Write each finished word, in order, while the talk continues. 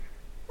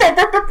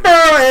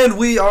And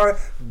we are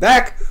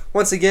back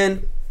once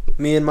again.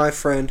 Me and my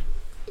friend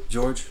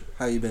George.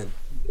 How you been?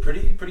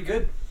 Pretty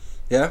good.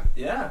 Yeah?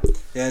 Yeah.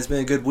 Yeah, it's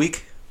been a good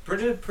week.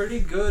 Pretty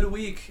good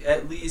week,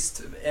 at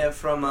least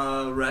from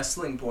a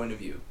wrestling point of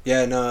view.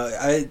 Yeah,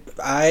 no,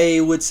 I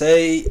would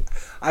say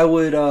I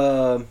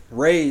would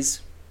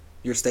raise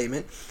your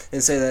statement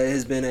and say that it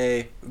has been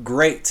a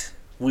great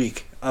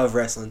week of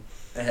wrestling.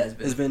 It has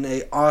been. It's been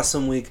an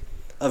awesome week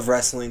of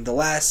wrestling. The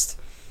last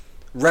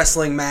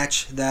wrestling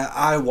match that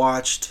I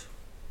watched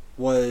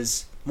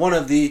was one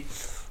of the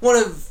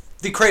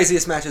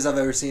craziest matches I've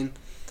ever seen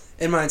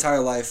in my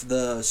entire life.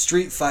 The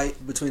street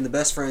fight between the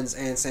Best Friends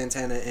and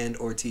Santana and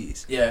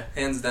Ortiz. Yeah,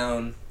 hands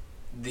down,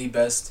 the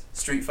best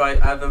street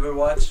fight I've ever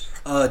watched.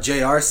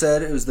 JR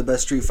said it was the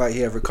best street fight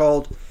he ever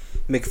called.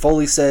 Mick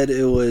Foley said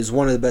it was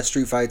one of the best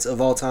street fights of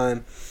all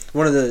time.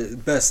 One of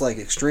the best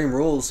Extreme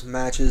Rules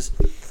matches.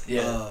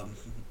 Yeah.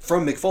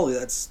 From Mick Foley,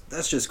 that's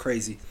just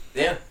crazy.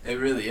 Yeah, it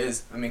really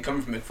is. I mean,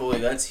 coming from Mick Foley,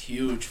 that's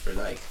huge for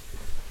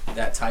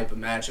that type of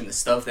match and the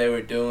stuff they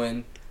were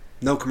doing.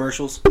 No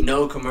commercials.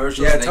 No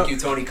commercials. Yeah, Thank you,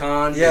 Tony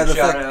Khan. Yeah, Good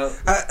shout out.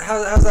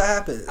 How's that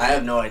happen? I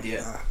have no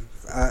idea.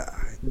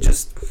 He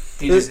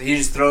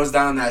just throws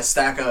down that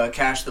stack of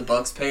cash the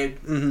Bucks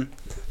paid. Mm-hmm.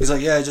 He's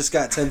like, yeah, I just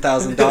got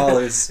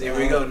 $10,000. Here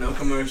we go, no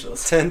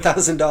commercials.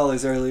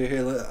 $10,000 earlier.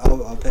 Here,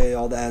 I'll pay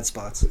all the ad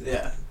spots.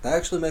 Yeah, that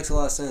actually makes a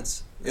lot of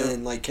sense. Yep.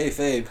 And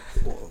kayfabe,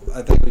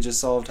 I think we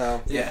just solved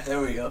how. Yeah, there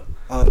we go.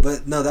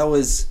 But no, that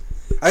was,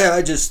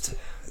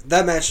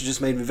 that match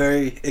just made me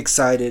very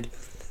excited,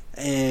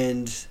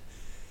 and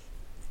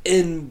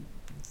in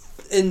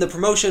the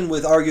promotion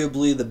with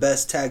arguably the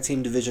best tag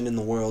team division in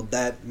the world,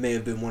 that may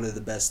have been one of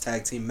the best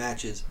tag team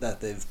matches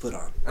that they've put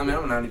on. I mean,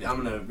 I'm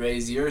gonna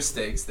raise your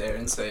stakes there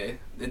and say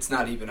it's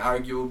not even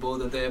arguable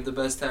that they have the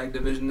best tag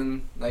division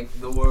in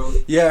the world.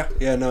 Yeah,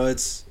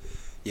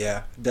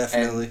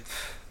 definitely. And,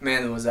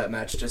 man, was that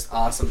match just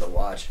awesome to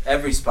watch.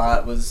 Every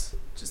spot was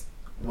just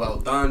well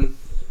done.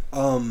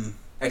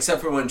 Except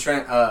for when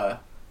Trent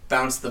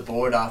bounced the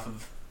board off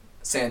of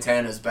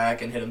Santana's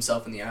back and hit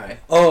himself in the eye.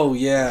 Oh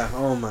yeah!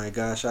 Oh my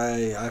gosh!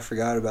 I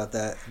forgot about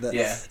that.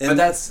 Yeah, but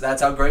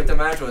that's how great the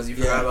match was. You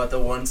forgot about the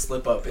one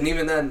slip up, and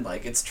even then,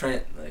 it's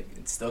Trent.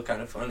 It's still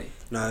kind of funny.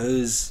 No, it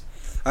was.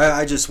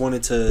 I just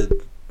wanted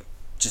to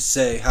just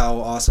say how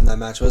awesome that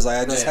match was.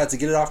 I just had to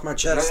get it off my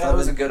chest. That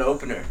was a good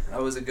opener.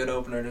 That was a good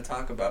opener to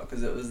talk about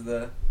because it was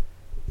I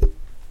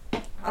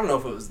don't know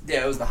if it was.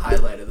 Yeah, it was the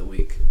highlight of the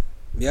week.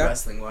 Yeah.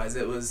 Wrestling wise,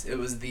 it was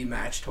the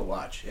match to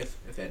watch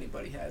if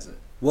anybody has it.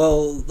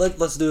 Well,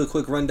 let's do a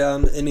quick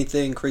rundown.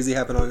 Anything crazy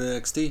happened on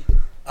NXT?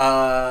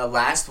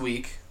 Last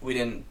week we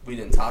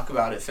didn't talk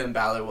about it. Finn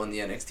Balor won the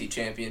NXT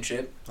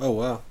Championship. Oh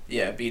wow.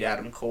 Yeah, beat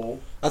Adam Cole.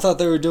 I thought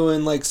they were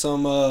doing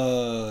some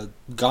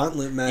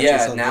gauntlet match. Yeah,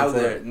 or something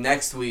now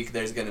next week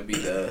there's gonna be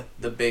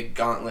the big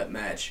gauntlet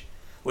match,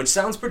 which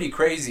sounds pretty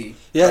crazy.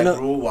 Yeah,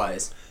 rule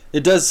wise.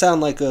 It does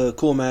sound like a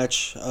cool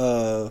match.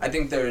 I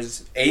think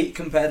there's 8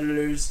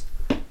 competitors.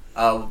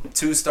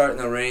 2 start in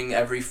the ring.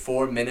 Every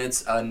 4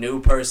 minutes, a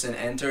new person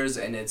enters,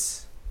 and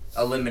it's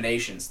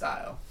elimination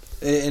style.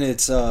 And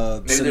it's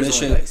Maybe submission.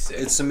 There's only 6.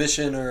 It's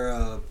submission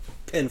or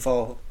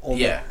pinfall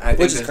only. Yeah, I think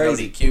which there's is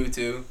crazy. no DQ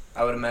too.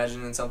 I would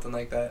imagine in something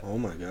like that. Oh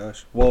my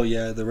gosh. Well,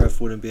 yeah, the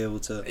ref wouldn't be able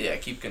to. Yeah,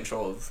 keep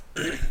control of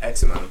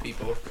X amount of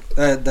people.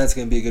 That's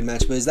gonna be a good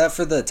match. But is that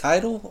for the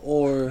title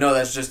or? No,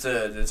 that's just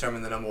to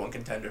determine the number 1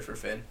 contender for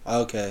Finn.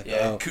 Okay.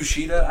 Yeah,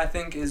 Kushida I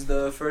think is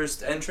the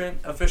first entrant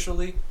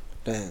officially.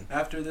 Dang.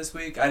 After this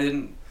week, I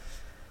didn't.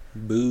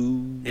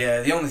 Boo.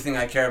 Yeah, the only thing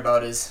I care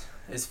about is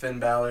Finn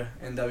Balor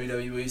in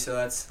WWE, so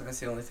that's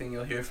the only thing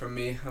you'll hear from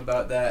me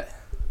about that.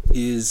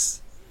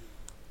 He's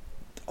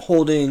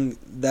holding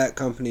that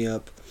company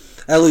up,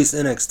 at least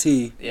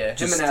NXT. Yeah,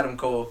 him and Adam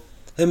Cole.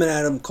 Him and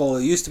Adam Cole.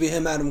 It used to be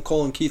him, Adam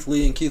Cole, and Keith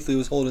Lee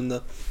was holding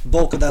the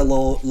bulk of that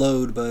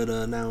load, but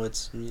now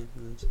it's.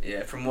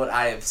 Yeah, from what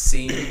I have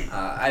seen,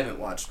 I haven't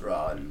watched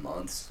Raw in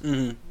months.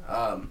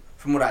 Mm-hmm.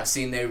 From what I've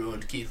seen, they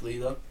ruined Keith Lee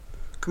though.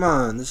 Come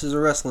on, this is a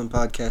wrestling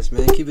podcast,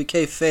 man. Keep it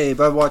kayfabe.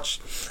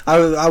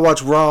 I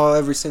watch Raw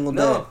every single day.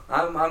 No,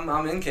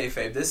 I'm in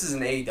kayfabe. This is an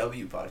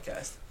AEW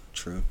podcast.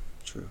 True.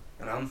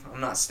 And I'm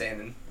not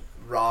standing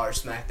Raw or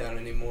SmackDown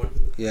anymore.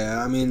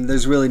 Yeah, I mean,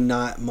 there's really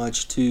not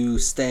much to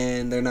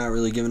stand. They're not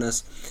really giving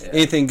us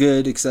anything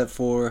good except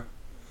for.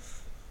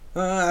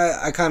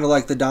 I kind of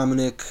like the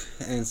Dominic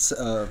and.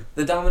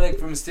 The Dominic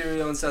from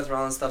Mysterio and Seth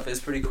Rollins stuff is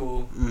pretty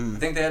cool. Mm. I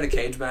think they had a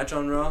cage match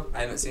on Raw. I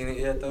haven't seen it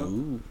yet though.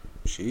 Ooh,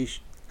 sheesh.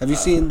 Have you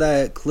seen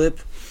that clip?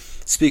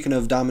 Speaking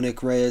of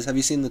Dominic Reyes, have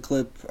you seen the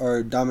clip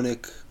or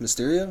Dominic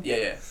Mysterio?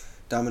 Yeah.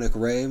 Dominic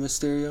Rey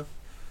Mysterio?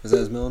 Is that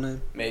his middle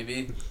name?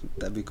 Maybe.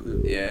 That'd be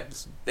cool. Yeah.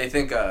 They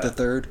think the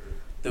third.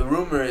 The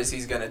rumor is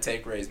he's gonna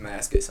take Rey's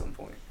mask at some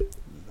point.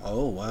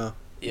 Oh wow.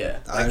 Yeah.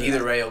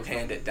 Either Rey will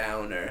hand it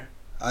down or.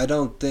 I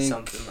don't think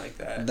something like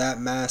that.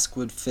 That mask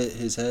would fit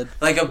his head.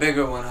 Like a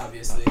bigger one,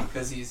 obviously,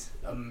 because he's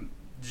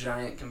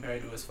giant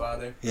compared to his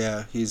father.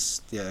 Yeah,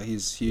 he's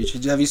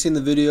huge. Have you seen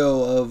the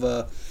video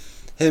of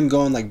him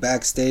going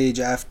backstage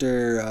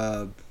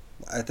after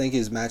I think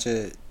his match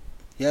at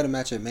He had a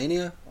match at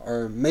Mania,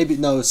 or maybe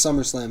no,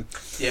 SummerSlam.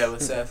 Yeah,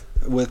 with Seth.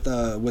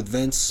 With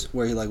Vince,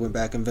 where he like went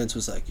back and Vince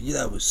was like, "Yeah,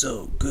 that was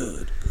so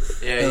good."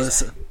 Yeah,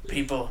 he's like,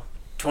 people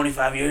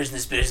 25 years in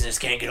this business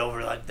can't get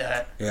over like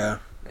that. Yeah.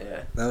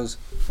 Yeah. That was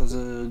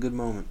a good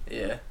moment.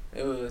 Yeah,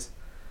 it was.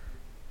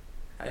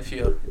 I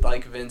feel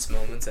like Vince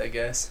moments, I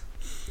guess.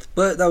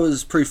 But that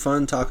was pretty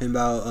fun talking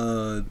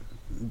about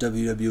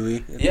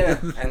WWE.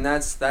 Yeah, and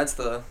that's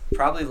the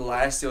probably the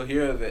last you'll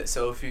hear of it.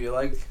 So if you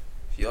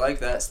like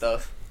that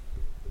stuff,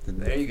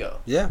 there you go.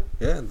 Yeah.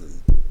 Yeah.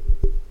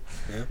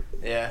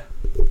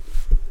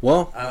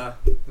 Well,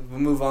 we'll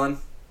move on.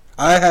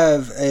 I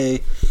have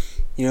a,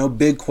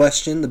 big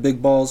question, the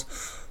big balls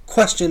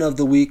question of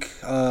the week.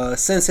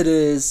 Since it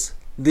is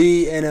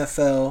the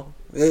NFL,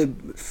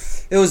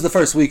 it was the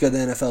first week of the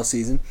NFL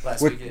season.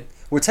 Last weekend.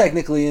 We're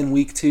technically in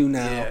week 2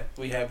 now. Yeah,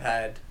 we have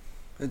had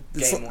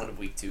game 1 of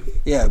week 2.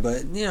 Yeah,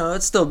 but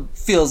it still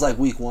feels like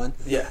week 1.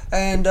 Yeah.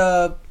 And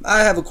I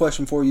have a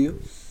question for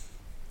you.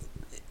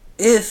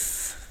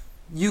 If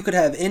you could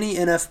have any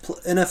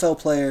NFL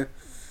player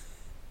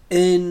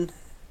in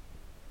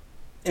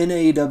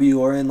AEW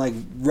or in like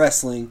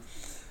wrestling,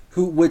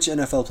 which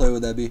NFL player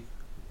would that be?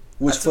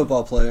 Which That's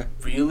football player?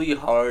 Really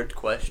hard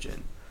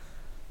question.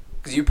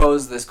 Because you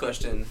posed this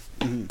question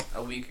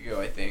a week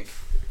ago, I think.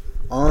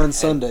 On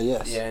Sunday,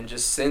 yes. Yeah, and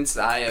just since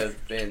I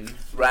have been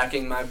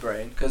racking my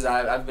brain, because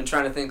I've been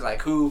trying to think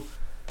like who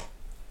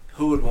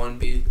would one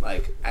be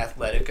like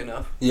athletic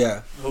enough?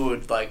 Yeah. Who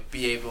would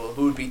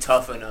who would be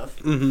tough enough?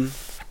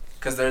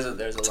 Because there's a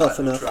Tough lot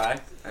enough. Who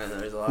try, and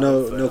there's a lot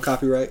no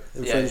copyright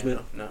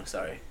infringement. Yeah, no,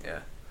 sorry,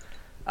 yeah.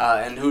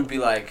 And who'd be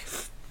like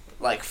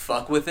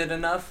fuck with it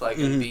enough, like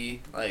it'd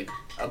be like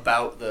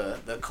about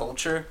the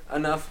culture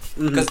enough,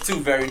 because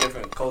 2 very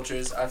different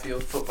cultures. I feel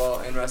football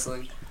and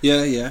wrestling.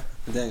 Yeah.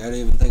 Dang, I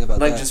didn't even think about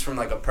that. Like just from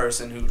like a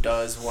person who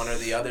does one or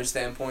the other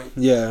standpoint.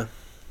 Yeah.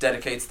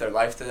 Dedicates their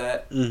life to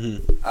that.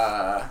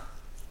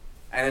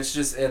 And it's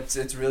just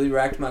it's really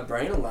racked my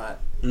brain a lot.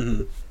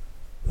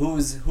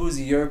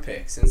 Who's your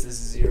pick, since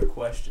this is your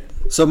question?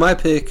 So my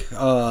pick,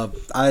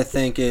 I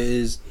think,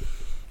 is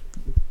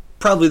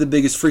probably the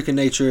biggest freak of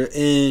nature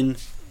in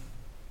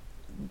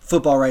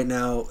football right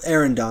now,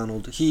 Aaron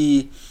Donald.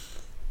 He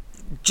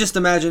just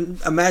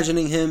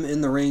imagining him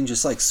in the ring,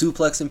 just like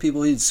suplexing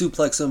people. He'd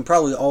suplex them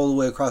probably all the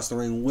way across the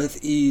ring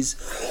with ease.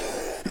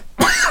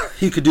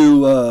 He could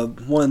do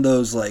one of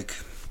those like,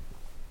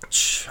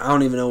 I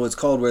don't even know what it's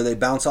called, where they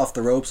bounce off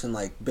the ropes and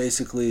like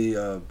basically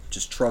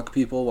just truck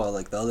people while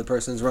like the other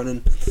person's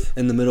running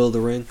in the middle of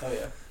the ring. Oh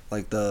yeah.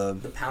 Like the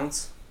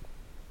pounce.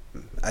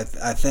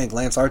 I think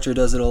Lance Archer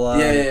does it a lot.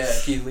 Yeah.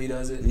 Keith Lee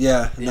does it.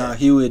 Yeah. No,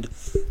 he would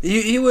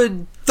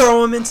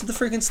throw him into the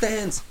freaking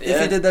stands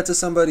if he did that to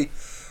somebody.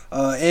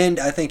 And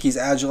I think he's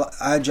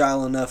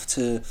agile enough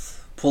to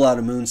pull out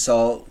a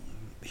moonsault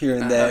here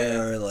and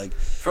there, or like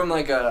from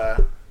like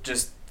a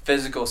just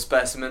physical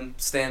specimen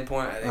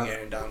standpoint. I think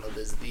Aaron Donald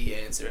is the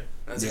answer.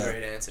 That's a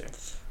great answer.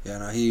 Yeah,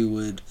 no, he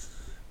would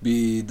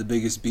be the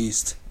biggest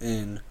beast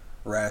in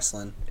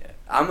wrestling. Yeah.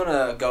 I'm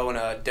gonna go in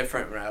a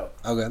different route.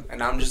 Okay.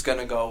 And I'm just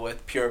gonna go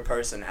with pure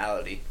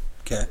personality.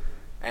 Okay.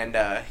 And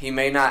he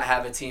may not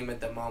have a team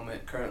at the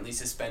moment, currently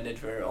suspended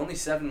for only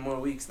 7 more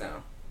weeks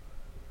now.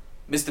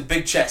 Mr.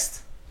 Big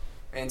Chest,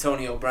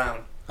 Antonio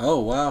Brown. Oh,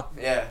 wow.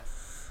 Yeah.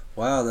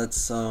 Wow,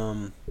 that's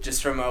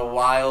just from a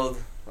wild,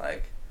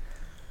 like,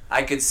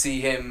 I could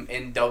see him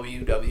in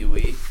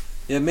WWE.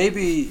 Yeah,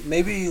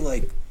 maybe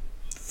like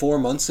 4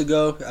 months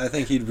ago, I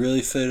think he'd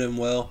really fit in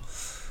well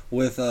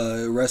with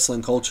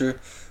wrestling culture.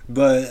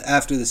 But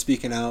after the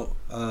speaking out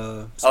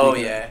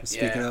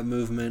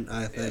movement,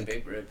 I think. Yeah,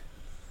 Big Rib.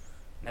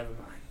 Never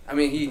mind. I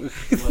mean,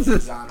 he was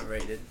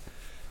exonerated.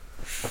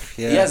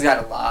 Yeah. He has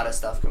got a lot of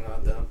stuff coming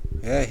out, though.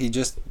 Yeah, he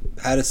just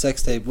had a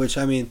sex tape, which,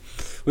 I mean,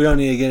 we don't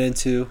need to get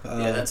into.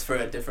 Yeah, that's for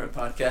a different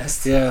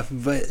podcast. Yeah,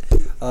 but,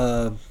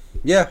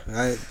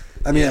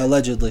 I mean,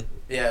 allegedly.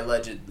 Yeah,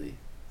 allegedly.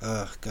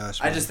 Oh,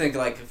 gosh, man. I just think,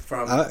 like,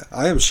 from...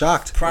 I am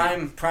shocked.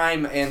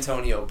 Prime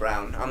Antonio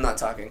Brown. I'm not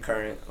talking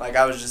current. Like,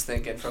 I was just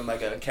thinking from,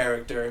 like, a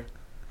character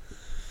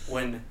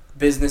when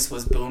business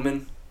was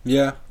booming.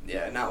 Yeah.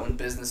 Yeah, not when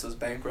business was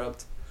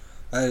bankrupt.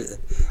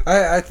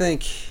 I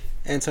think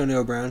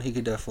Antonio Brown, he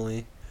could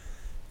definitely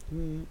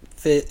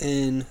fit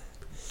in.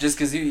 Just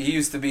because he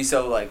used to be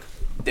so, like,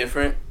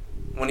 different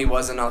when he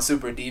wasn't all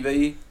super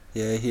diva-y.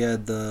 Yeah, he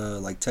had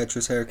the, like,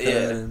 Tetris haircut.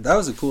 Yeah. And that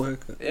was a cool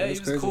haircut. Yeah, he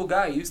was a cool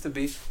guy. He used to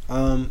be.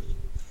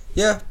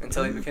 Yeah.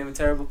 Until he became a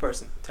terrible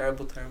person.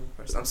 Terrible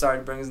person. I'm sorry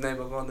to bring his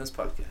name up on this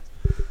podcast.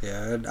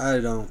 Yeah, I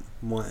don't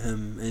want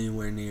him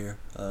anywhere near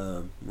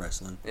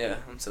wrestling. Yeah,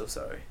 I'm so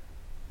sorry.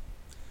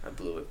 I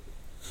blew it.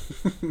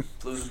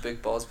 Blew the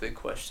big balls, big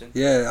question.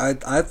 Yeah,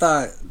 I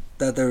thought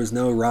that there was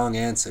no wrong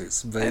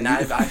answers, but and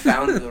I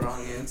found the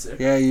wrong answer.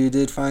 Yeah, you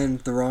did find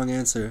the wrong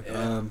answer.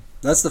 Yeah.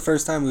 That's the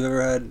first time we've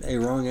ever had a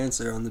wrong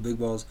answer on the Big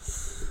Balls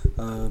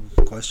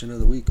question of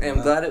the week. Hey,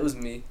 I'm glad it was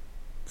me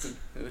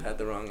who had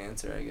the wrong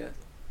answer, I guess.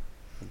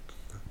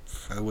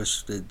 I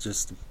wish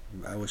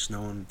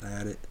no one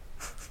had it.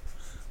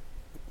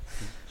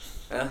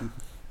 Yeah.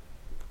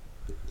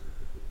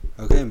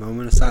 Okay,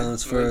 moment of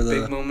silence for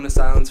the... Big moment of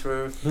silence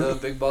for the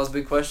Big Balls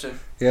Big Question.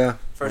 Yeah.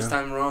 First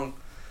time wrong.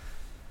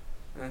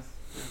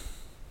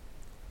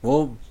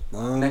 Well,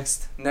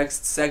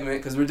 next segment,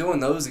 because we're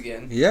doing those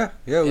again. Yeah,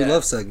 we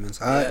love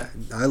segments. I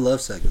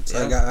love segments.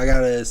 Yeah. I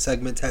got a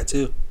segment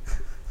tattoo.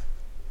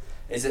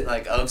 Is it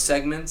like of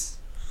segments,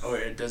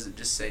 or does it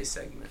just say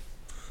segment?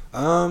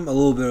 A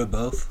little bit of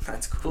both.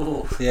 That's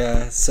cool.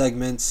 Yeah,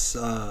 segments.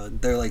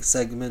 They're like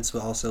segments,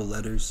 but also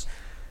letters.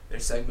 They're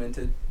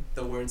segmented.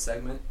 The word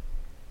segment.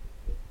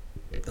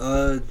 It's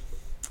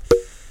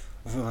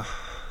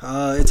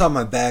on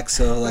my back,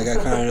 so like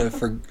I kind of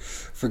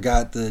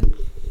forgot the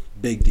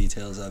big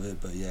details of it,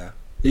 but yeah,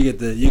 you get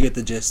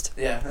the gist.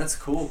 Yeah, that's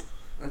cool.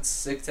 That's a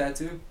sick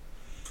tattoo.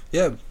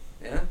 Yeah.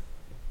 Yeah.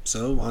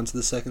 So on to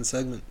the second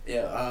segment.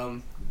 Yeah.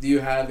 Do you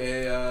have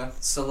a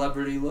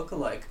celebrity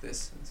lookalike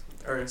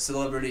or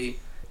celebrity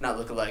not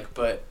lookalike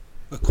but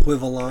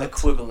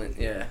equivalent?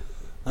 Yeah.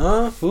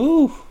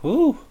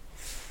 Ooh.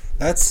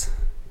 That's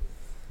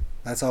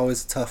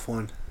always a tough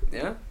one.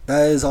 Yeah.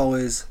 That is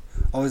always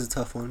a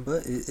tough one,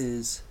 but it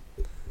is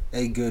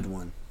a good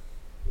one.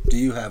 Do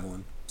you have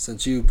one?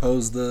 Since you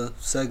posed the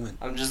segment.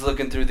 I'm just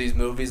looking through these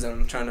movies and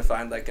I'm trying to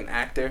find like an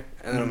actor,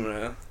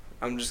 and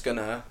I'm just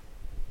gonna.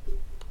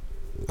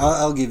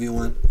 I'll give you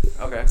one.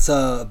 Okay. It's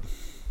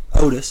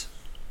Otis.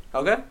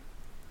 Okay.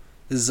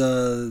 Is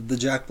the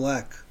Jack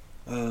Black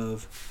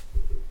of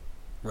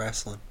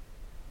wrestling.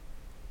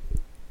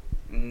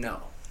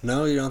 No.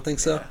 No, you don't think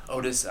so? Yeah.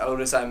 Otis,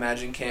 I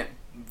imagine can't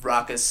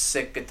rock a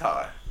sick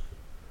guitar.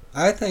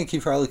 I think he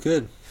probably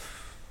could.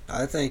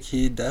 I think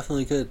he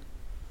definitely could.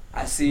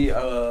 I see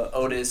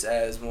Otis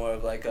as more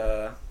of like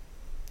a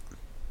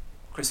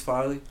Chris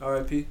Farley,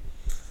 R.I.P.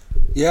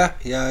 Yeah,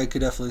 I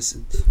could definitely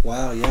see.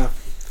 Wow, yeah.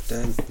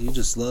 Dang, you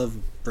just love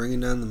bringing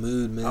down the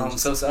mood, man. Oh, I'm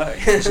so sorry.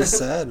 It's just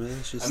sad, man.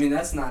 It's just... I mean,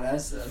 that's not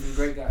us. I mean,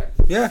 great guy.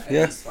 Yeah.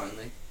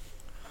 Finally.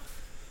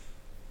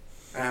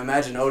 And I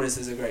imagine Otis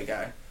is a great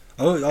guy.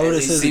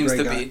 Otis is a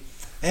great guy. Be.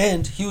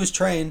 And he was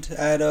trained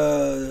at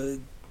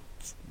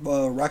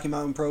Rocky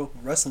Mountain Pro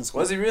Wrestling School.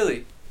 Was he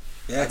really?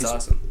 Yeah, that's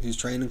awesome. He was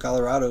trained in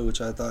Colorado,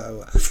 which I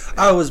thought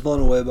I was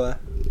blown away by.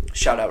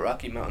 Shout out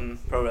Rocky Mountain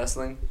Pro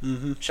Wrestling.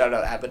 Mm-hmm. Shout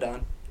out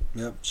Abaddon.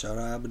 Yep, shout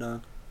out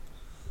Abaddon.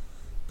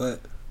 But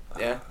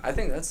yeah, I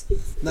think that's.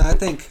 No, I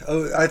think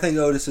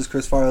Otis is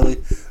Chris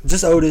Farley.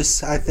 Just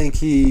Otis. I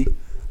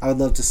would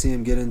love to see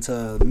him get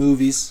into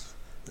movies.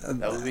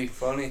 That would be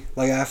funny.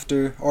 Like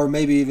after, or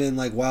maybe even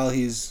like while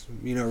he's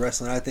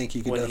wrestling. I think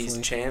he could definitely. When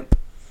he's champ.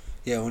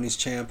 Yeah, when he's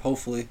champ,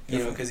 hopefully.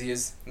 Because he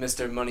is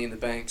Mr. Money in the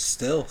Bank.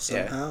 Still,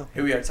 somehow. Yeah.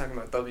 Here we are talking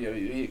about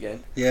WWE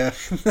again. Yeah,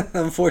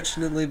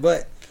 unfortunately,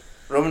 but...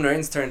 Roman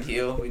Reigns turned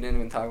heel. We didn't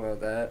even talk about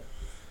that.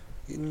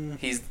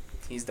 He's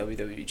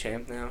WWE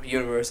champ now.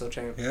 Universal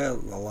champ. Yeah, a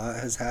lot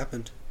has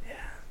happened. Yeah,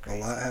 crazy.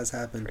 A lot has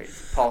happened. Crazy.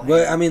 Paul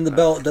but, I mean, the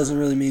belt doesn't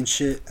really mean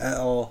shit at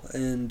all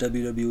in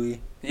WWE.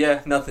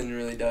 Yeah, nothing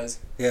really does.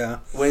 Yeah.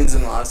 Wins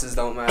and losses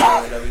don't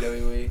matter in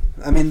WWE.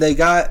 I mean,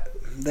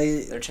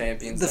 their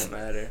champions don't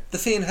matter. The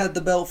Fiend had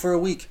the belt for a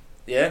week.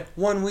 Yeah.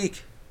 1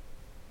 week.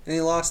 And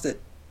he lost it.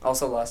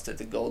 Also lost it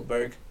to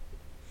Goldberg.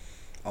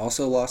 And,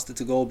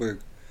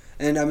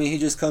 I mean, he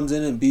just comes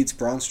in and beats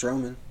Braun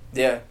Strowman.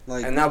 Yeah.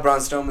 And now Braun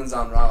Strowman's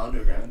on Raw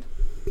Underground.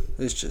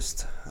 It's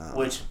just...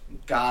 Which,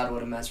 God,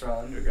 what a mess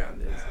Raw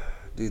Underground is.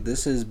 Dude,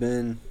 this has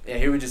been... Yeah,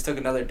 here we just took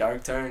another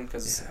dark turn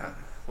because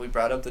we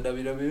brought up the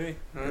WWE.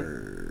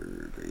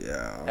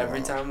 Yeah.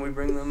 Every time we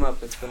bring them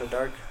up, it's been a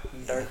dark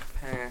path.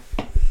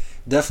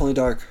 Definitely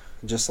dark.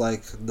 Just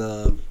like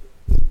the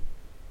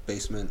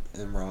basement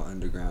in Raw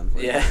Underground.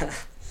 Yeah.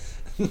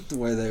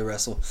 Where they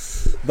wrestle.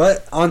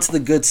 But onto the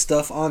good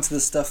stuff. Onto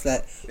the stuff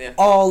that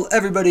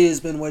everybody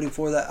has been waiting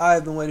for. That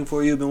I've been waiting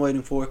for. You've been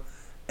waiting for.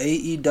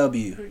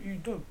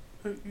 AEW.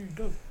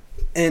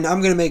 And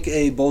I'm going to make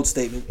a bold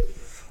statement.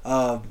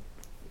 I'm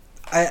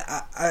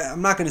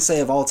not going to say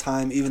of all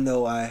time, even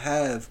though I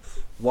have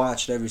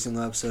watched every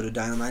single episode of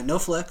Dynamite. No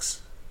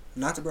flex.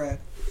 Not to brag.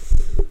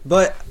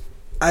 But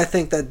I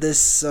think that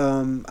this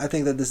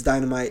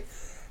Dynamite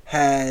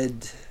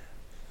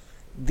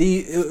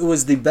it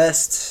was the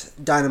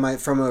best Dynamite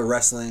from a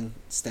wrestling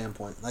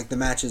standpoint. Like the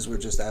matches were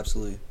just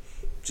absolutely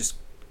just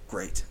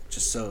great.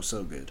 Just so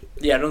good.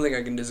 Yeah, I don't think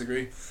I can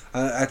disagree.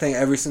 I think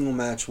every single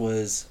match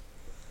was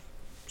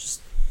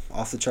just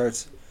off the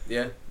charts.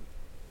 Yeah.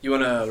 You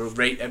want to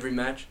rate every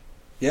match?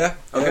 Yeah.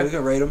 Okay. Yeah, we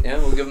can rate them. Yeah,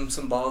 we'll give them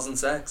some balls and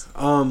sacks.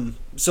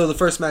 So the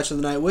first match of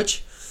the night,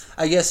 which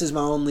I guess is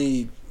my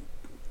only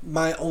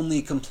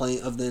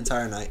complaint of the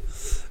entire night,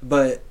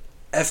 but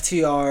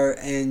FTR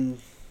and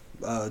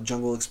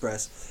Jungle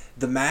Express,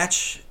 the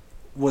match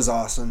was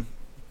awesome,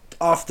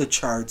 off the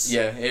charts.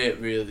 Yeah, it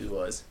really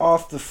was.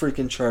 Off the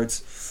freaking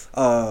charts.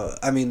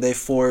 I mean, they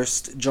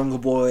forced Jungle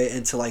Boy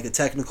into like a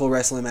technical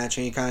wrestling match,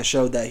 and he kind of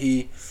showed that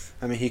he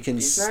can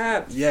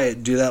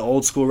do that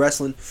old school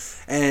wrestling,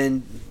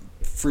 and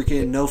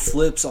freaking no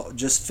flips,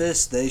 just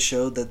fists. They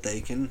showed that they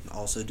can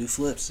also do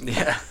flips.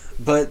 Yeah.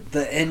 But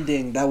the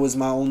ending, that was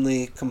my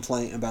only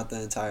complaint about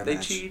the entire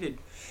match.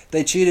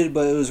 They cheated,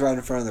 but it was right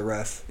in front of the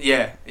ref.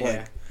 Yeah,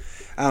 like,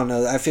 I don't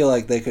know. I feel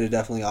like they could have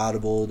definitely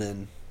audibled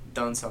and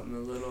done something a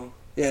little.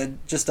 Yeah,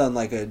 just done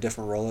like a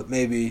different roll up.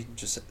 Maybe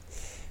just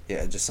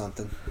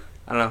something.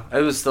 I don't know.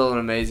 It was still an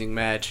amazing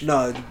match.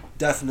 No,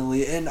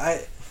 definitely. And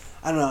I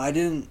don't know. I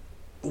didn't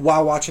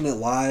while watching it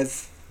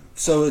live.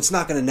 So it's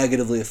not going to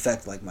negatively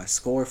affect like my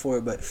score for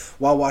it, but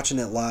while watching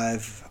it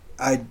live,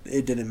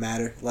 it didn't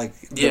matter. Like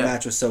the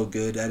match was so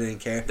good, I didn't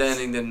care. The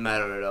ending didn't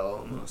matter at all.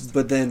 Almost.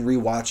 But then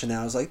rewatching it,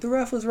 I was like, the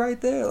ref was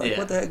right there. Like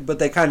what the heck? But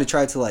they kind of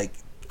tried to like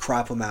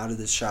crop him out of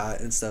the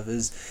shot and stuff.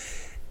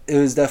 It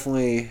was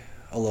definitely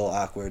a little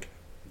awkward.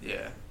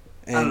 Yeah.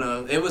 And I don't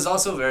know. It was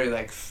also very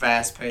like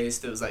fast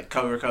paced. It was like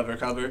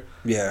cover.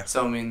 Yeah.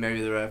 So I mean,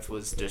 maybe the ref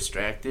was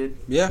distracted.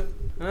 Yeah.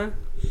 Huh?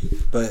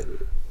 But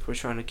we're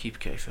trying to keep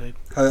kayfabe.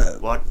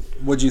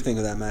 What'd you think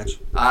of that match?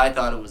 I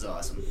thought it was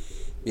awesome.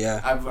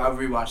 Yeah. I've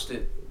rewatched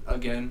it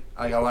again.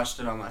 Like I watched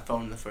it on my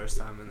phone the first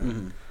time, and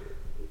then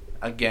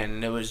again,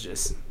 and it was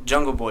just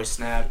Jungle Boy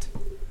snapped,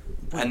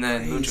 and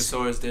then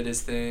Luchasaurus did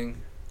his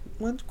thing.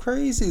 Went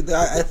crazy.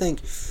 I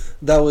think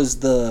that was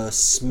the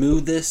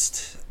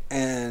smoothest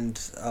and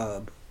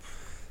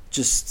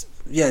just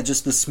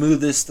the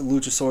smoothest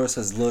Luchasaurus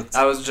has looked.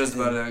 I was just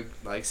about to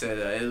say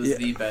that it was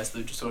the best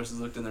Luchasaurus has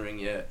looked in the ring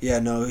yet. Yeah,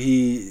 no,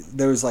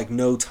 there was like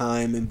no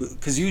time, and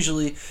because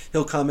usually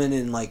he'll come in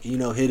and like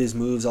hit his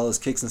moves, all his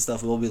kicks and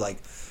stuff. It will be like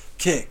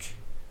kick,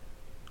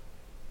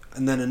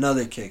 and then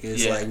another kick.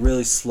 It's like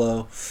really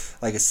slow,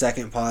 like a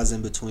second pause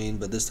in between.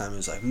 But this time it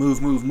was like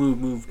move.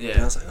 Yeah,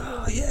 and I was like,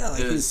 oh yeah,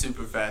 like it was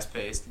super fast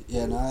paced.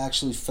 Yeah, and I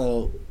actually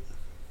felt.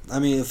 I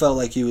mean, it felt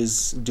like he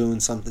was doing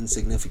something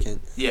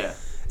significant. Yeah.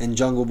 And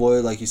Jungle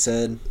Boy, like you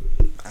said,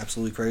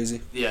 absolutely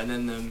crazy. Yeah,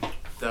 and then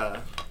the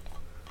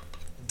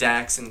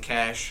Dax and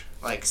Cash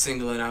like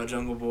singling out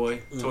Jungle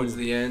Boy towards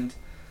the end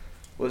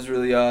was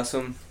really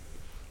awesome.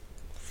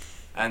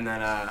 And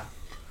then man,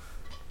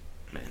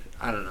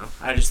 I don't know.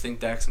 I just think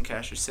Dax and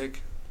Cash are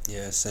sick.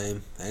 Yeah,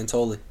 same. And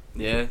Tully.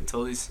 Yeah,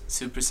 Tully's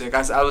super sick.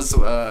 I was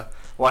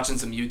watching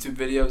some YouTube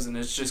videos, and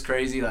it's just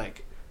crazy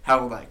like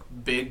how like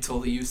big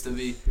Tully used to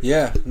be.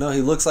 Yeah, no,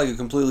 he looks like a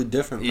completely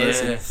different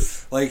person.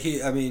 Like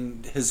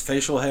his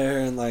facial hair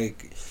and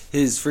like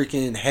his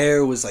freaking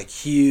hair was like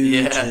huge.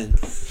 Yeah, and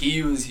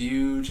he was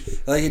huge.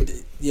 Like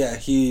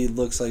he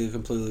looks like a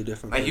completely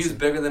different person. Like he was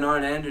bigger than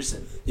Arn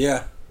Anderson.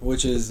 Yeah,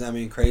 which is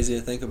crazy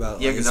to think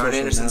about. Yeah, because Arn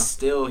Anderson's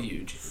still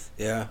huge.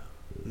 Yeah,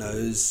 no,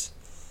 it was.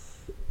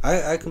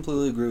 I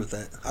completely agree with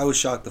that. I was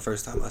shocked the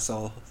first time I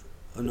saw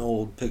an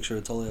old picture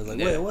of Tully. I was like,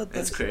 wait, what?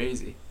 That's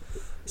crazy.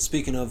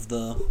 Speaking of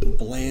the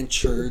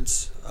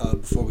Blanchards,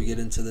 before we get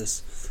into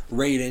this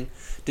rating,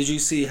 did you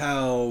see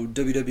how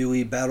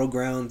WWE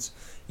Battlegrounds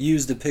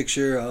used a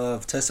picture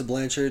of Tessa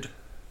Blanchard?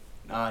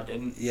 No, I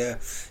didn't. Yeah,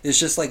 it's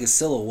just like a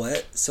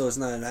silhouette, so it's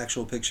not an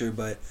actual picture,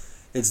 but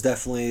it's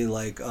definitely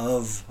like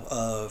of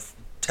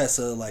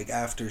Tessa like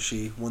after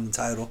she won the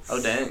title.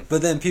 Oh dang!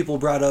 But then people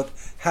brought up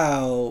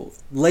how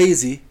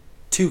lazy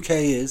 2K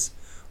is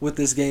with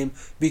this game,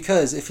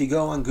 because if you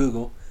go on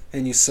Google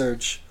and you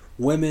search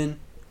women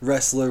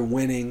wrestler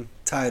winning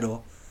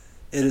title,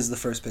 it is the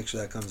first picture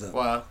that comes up.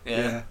 Wow.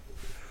 Yeah.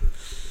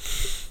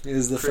 It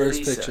is the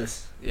first picture.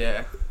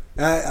 Yeah.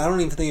 I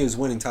don't even think it was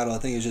winning title. I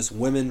think it was just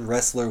women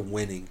wrestler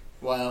winning.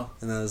 Wow.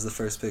 And that was the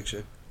first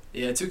picture.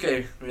 Yeah,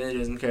 2K really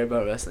doesn't care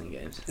about wrestling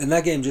games. And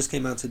that game just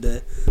came out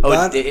today. Oh,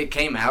 it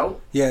came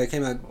out? Yeah, it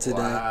came out today.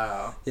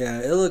 Wow.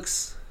 Yeah, it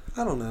looks.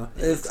 I don't know.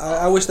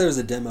 I wish there was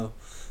a demo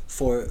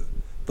for it.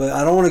 But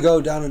I don't want to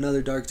go down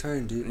another dark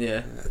turn, dude.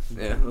 Yeah.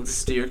 Let's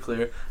steer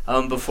clear.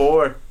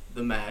 Before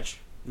the match,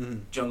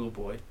 Jungle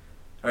Boy,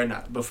 or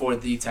not before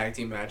the tag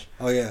team match.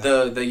 Oh yeah.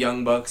 The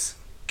Young Bucks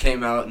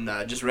came out and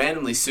just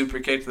randomly super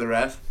kicked the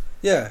ref.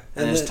 Yeah.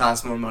 And just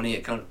tossed more money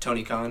at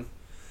Tony Khan.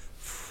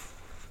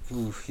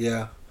 Ooh,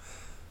 yeah.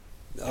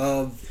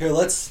 Here,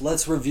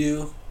 let's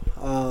review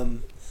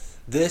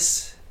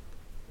this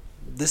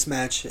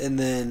match, and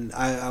then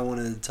I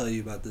want to tell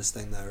you about this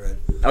thing that I read.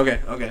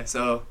 Okay.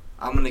 So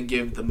I'm gonna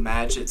give the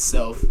match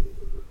itself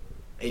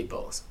 8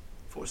 balls,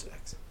 4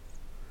 sacks.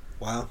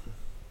 Wow.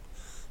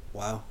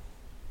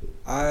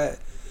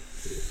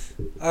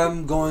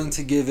 I'm going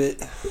to give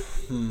it.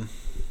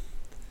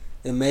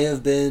 It may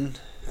have been.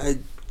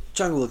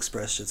 Jungle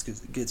Express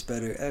just gets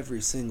better every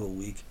single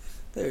week.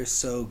 They're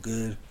so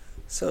good,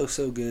 so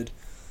good.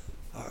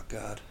 Oh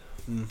God.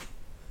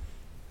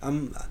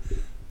 I'm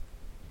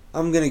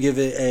gonna give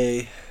it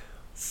a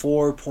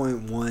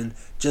 4.1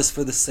 just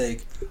for the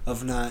sake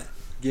of not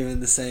giving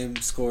the same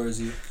score as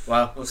you.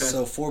 Wow. Okay.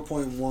 So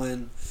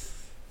 4.1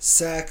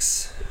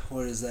 sacks.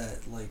 What is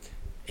that like?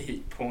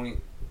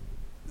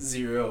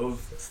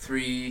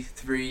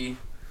 8.033.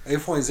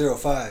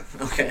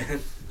 8.05. Okay.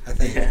 I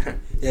think.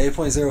 Yeah,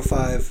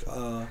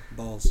 8.05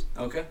 balls.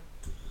 Okay.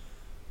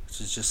 Which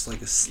is just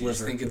like a sliver. You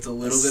just think it's a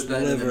little bit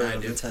better than I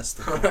do.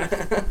 Testicle.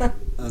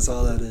 That's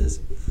all that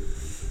is.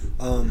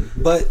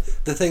 But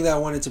the thing that I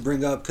wanted to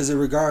bring up, because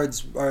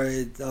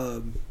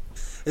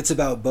it's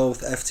about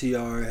both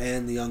FTR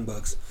and the Young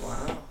Bucks.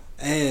 Wow.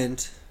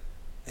 And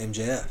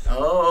MJF.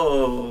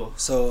 Oh.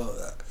 So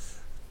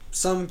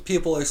some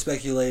people are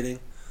speculating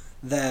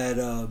that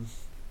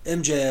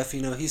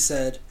MJF, he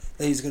said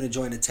that he's going to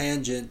join a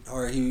tangent,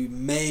 or he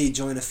may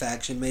join a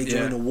faction, may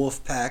join a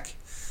wolf pack,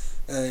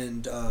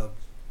 and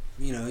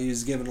he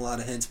was giving a lot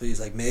of hints, but he's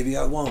like, maybe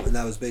I won't, and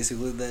that was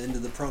basically the end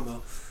of the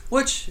promo,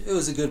 which it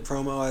was a good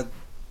promo.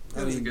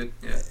 I mean, good,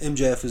 yeah.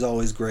 MJF is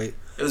always great.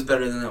 It was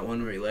better than that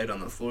one where he laid on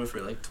the floor for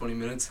like 20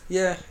 minutes.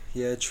 Yeah,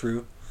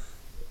 true.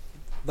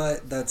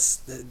 But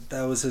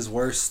that was his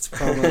worst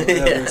promo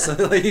ever,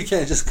 so you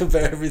can't just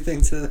compare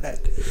everything to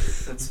that.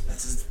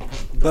 That's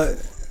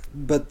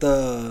but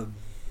the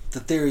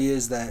theory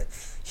is that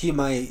he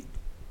might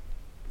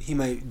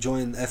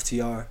join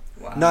FTR.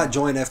 Wow. Not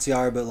join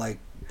FTR, but like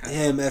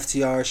him,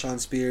 FTR, Shawn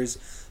Spears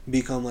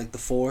become like the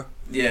 4.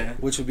 Yeah.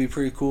 Which would be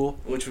pretty cool.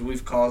 Which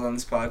we've called on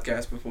this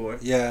podcast before.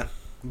 Yeah.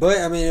 But,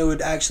 I mean, it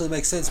would actually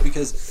make sense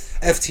because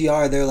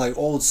FTR, they're like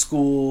old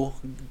school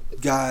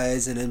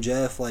guys, and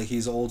MJF, like,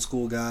 he's an old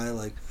school guy,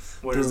 like,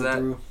 where does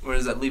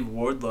that leave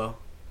Wardlow?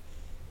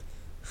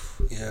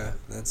 Yeah,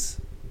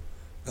 that's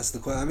the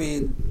question. I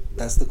mean,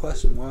 that's the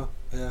question. Wow,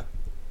 yeah.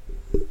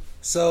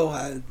 So,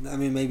 I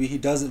mean, maybe he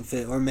doesn't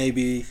fit, or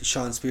maybe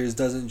Shawn Spears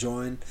doesn't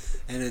join,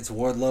 and it's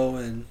Wardlow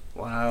and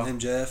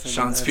MJF. And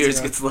Shawn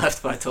Spears gets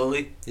left by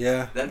Tully?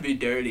 Yeah. That'd be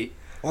dirty.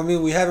 Well, I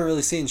mean, we haven't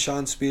really seen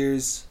Shawn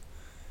Spears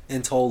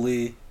and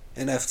Tully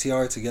and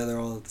FTR together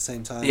all at the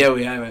same time. Yeah,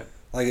 we haven't.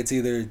 Like, it's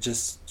either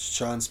just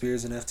Shawn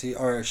Spears and FTR,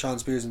 or Shawn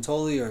Spears and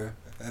Tully, or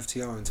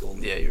FTR and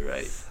Tully. Yeah, you're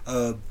right.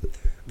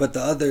 But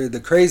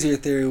the crazier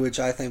theory, which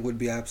I think would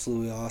be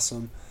absolutely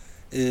awesome,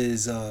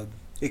 is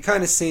it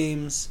kind of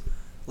seems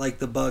like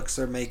the Bucks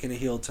are making a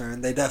heel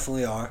turn. They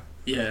definitely are.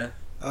 Yeah.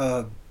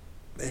 The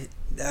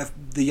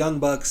Young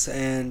Bucks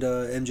and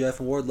MJF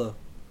and Wardlow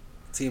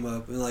team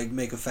up and like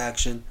make a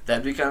faction.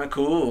 That'd be kind of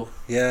cool.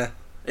 Yeah.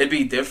 It'd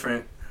be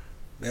different.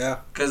 Yeah.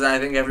 Because I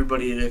think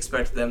everybody would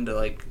expect them to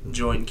like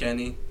join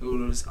Kenny,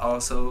 who was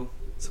also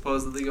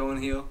supposedly going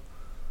heel.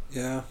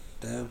 Yeah.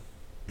 Damn.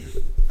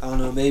 I don't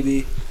know.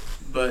 Maybe.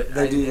 But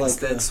they do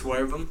instead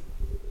swerve them.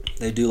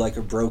 They do like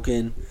a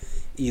broken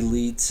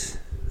elite.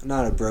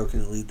 Not a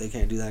broken elite. They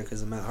can't do that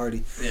because of Matt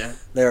Hardy. Yeah.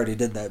 They already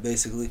did that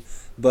basically.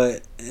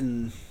 But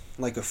in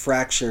like a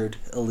fractured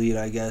elite,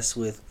 I guess,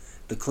 with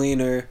the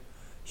Cleaner,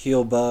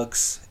 heel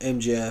Bucks,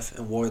 MJF,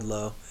 and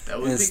Wardlow. That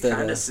would be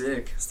kind of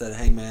sick. Instead of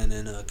Hangman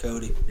and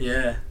Cody.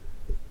 Yeah.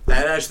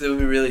 That actually would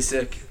be really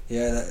sick.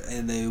 Yeah,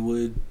 and they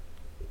would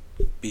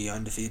be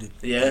undefeated.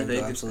 Yeah,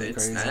 they'd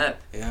snap.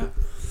 Yeah.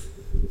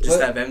 Just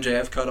have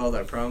MJF cut all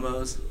their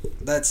promos.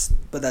 That's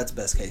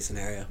best case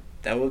scenario.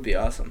 That would be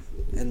awesome.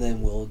 And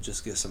then we'll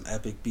just get some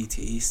epic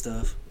BTE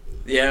stuff.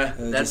 Yeah,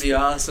 that'd be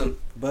awesome.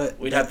 But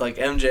we'd have like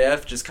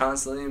MJF just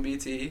constantly in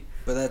BTE.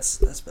 But that's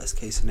best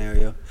case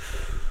scenario.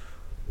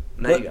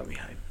 Now you got me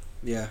hyped.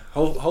 Yeah,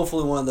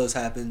 hopefully one of those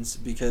happens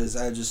because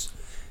I just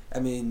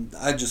want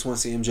to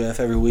see MJF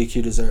every week.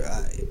 He deserves.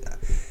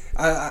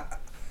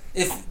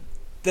 If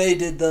they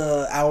did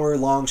the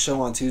hour-long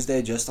show on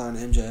Tuesday just on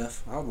MJF,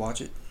 I would watch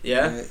it.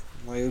 Yeah,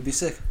 like it would be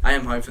sick. I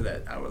am hyped for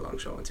that hour-long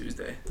show on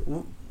Tuesday.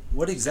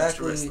 What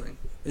exactly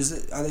is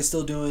it? Are they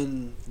still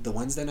doing the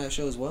Wednesday night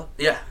show as well?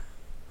 Yeah.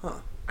 Huh.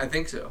 I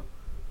think so.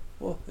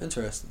 Well,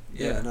 interesting.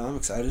 Yeah, no, I'm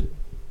excited.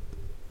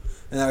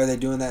 And are they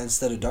doing that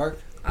instead of Dark?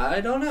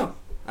 I don't know.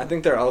 I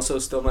think there also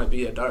still might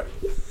be a Dark.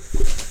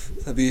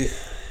 That'd be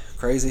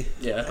crazy.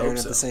 Yeah, I hope airing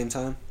at the same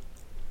time.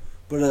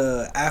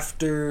 But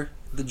after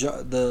the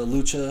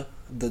Lucha,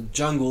 the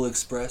Jungle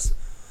Express,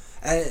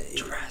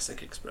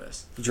 Jurassic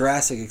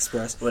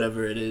Express,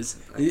 whatever it is.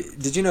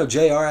 Did you know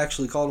JR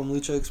actually called him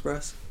Lucha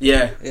Express?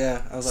 Yeah.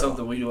 Yeah, I was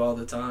something we do all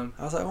the time.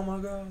 I was like, oh my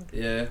god.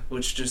 Yeah,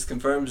 which just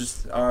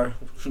confirms our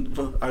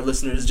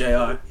listeners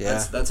JR.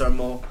 Yeah, that's our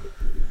mole.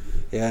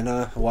 Yeah.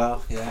 No.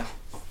 Wow. Yeah.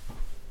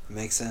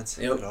 Makes sense.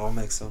 Yep. It all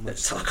makes so much sense.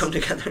 It's all come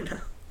together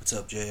now. What's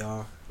up,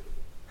 JR?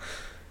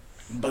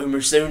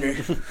 Boomer Sooner.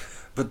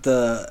 But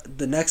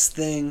the next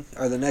thing,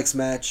 or the next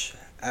match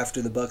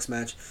after the Bucks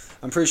match,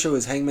 I'm pretty sure it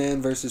was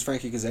Hangman versus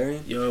Frankie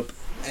Kazarian. Yup.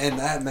 And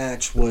that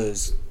match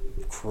was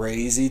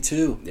crazy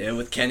too. Yeah,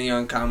 with Kenny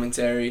on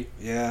commentary.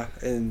 Yeah,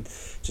 and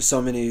just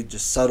so many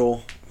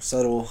subtle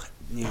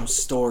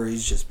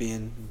stories just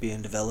being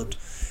developed.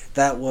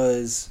 That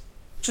was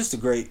just a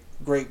great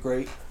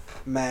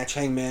match.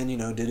 Hangman,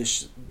 did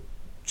his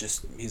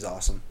he's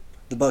awesome.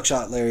 The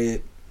Buckshot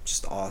Lariat,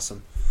 just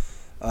awesome.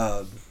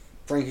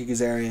 Frankie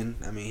Kazarian,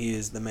 I mean, he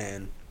is the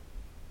man.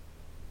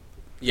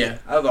 Yeah,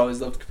 I've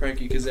always loved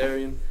Frankie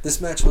Kazarian.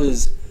 This match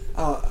was,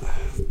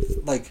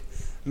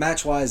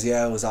 match-wise,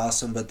 yeah, it was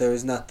awesome, but there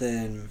was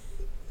nothing,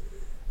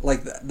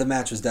 the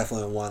match was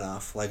definitely a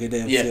one-off. It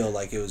didn't feel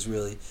like it was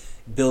really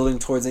building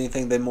towards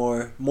anything. They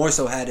more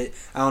so had it,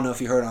 I don't know if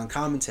you heard on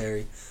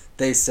commentary,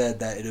 they said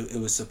that it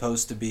was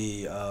supposed to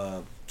be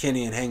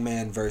Kenny and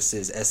Hangman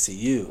versus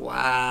SCU.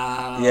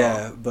 Wow.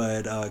 Yeah,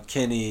 but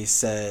Kenny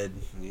said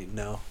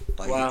no.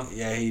 Wow.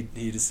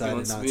 He decided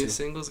not to. He wants to be a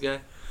singles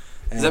guy.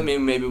 And does that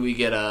mean maybe we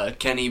get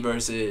Kenny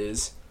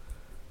versus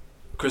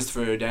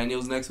Christopher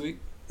Daniels next week?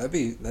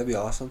 That'd be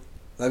awesome.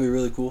 That'd be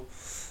really cool.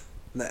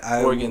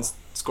 Or against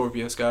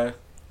Scorpio Sky.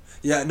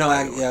 Yeah, no,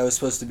 it was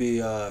supposed to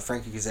be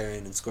Frankie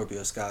Kazarian and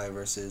Scorpio Sky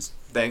versus.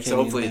 Thanks.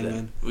 Kenny Hopefully, and then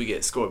Hangman. we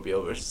get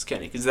Scorpio versus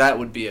Kenny, because that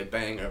would be a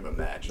banger of a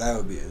match. That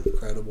would be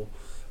incredible.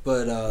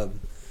 But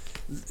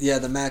yeah,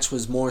 the match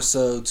was more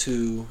so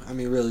to,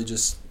 really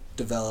just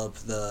develop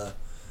the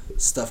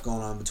stuff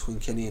going on between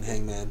Kenny and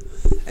Hangman,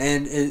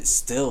 and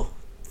it's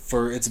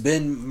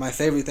been my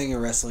favorite thing in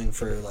wrestling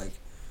for like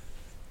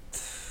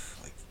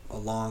a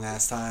long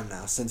ass time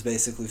now, since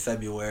basically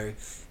February,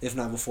 if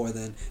not before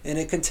then, and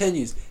it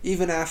continues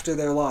even after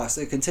their loss.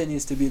 It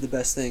continues to be the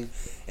best thing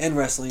in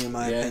wrestling, in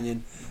my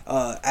opinion.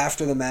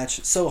 After the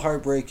match, so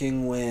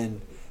heartbreaking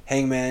when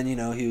Hangman, he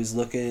was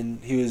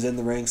in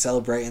the ring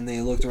celebrating.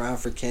 They looked around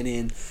for Kenny,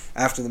 and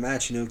after the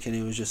match,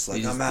 Kenny was just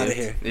like, "I'm out of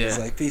here." Yeah. He's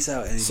like, "Peace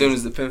out." And as soon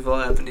as the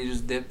pinfall happened, he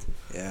just dipped.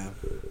 Yeah.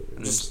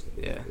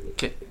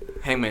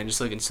 Hangman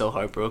just looking so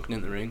heartbroken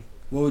in the ring.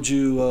 What would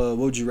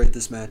you rate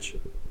this match?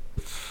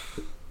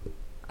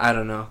 I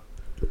don't know.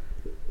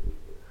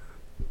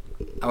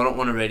 I don't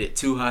want to rate it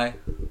too high,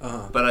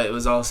 but it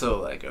was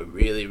also like a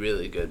really,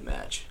 really good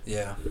match.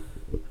 Yeah.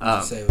 Would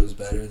you say it was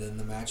better than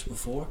the match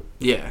before?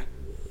 Yeah.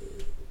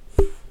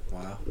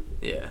 Wow.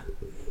 Yeah.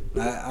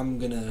 I'm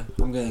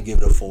gonna give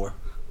it a 4.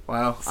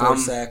 Wow. 4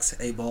 sacks,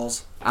 8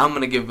 balls. I'm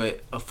gonna give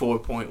it a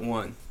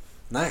 4.1.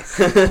 Nice.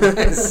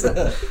 Nice.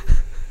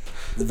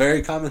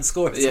 Very common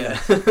score. Yeah.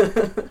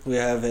 We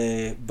have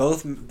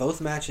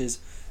both matches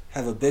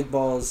have a big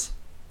balls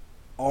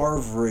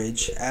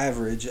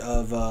average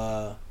of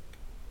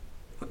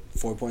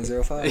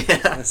 4.05.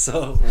 Yeah.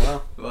 So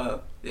wow.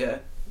 Wow. Yeah.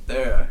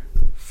 There are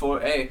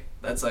 4A.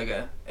 That's like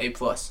a A+.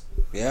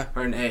 Yeah.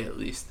 Or an A at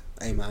least.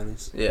 A-.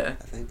 Yeah.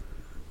 I think.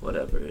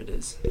 Whatever it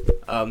is.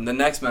 The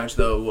next match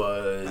though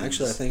was.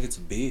 Actually, I think it's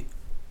a B.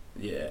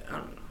 Yeah.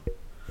 I don't know.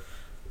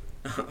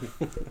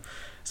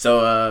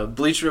 So,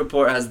 Bleacher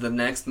Report has the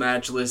next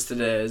match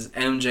listed as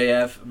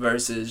MJF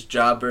versus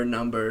Jobber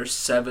number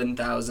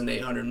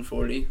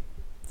 7,840.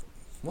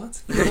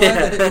 What?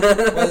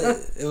 Yeah.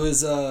 It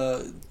was,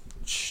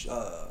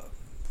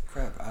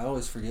 crap, I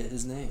always forget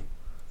his name.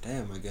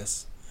 Damn, I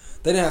guess.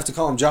 They didn't have to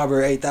call him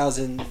Jobber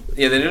 8,000.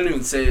 Yeah, they didn't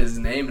even say his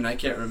name, and I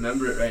can't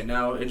remember it right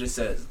now. It just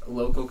says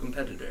local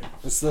competitor.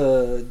 What's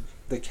the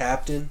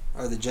captain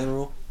or the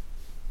general?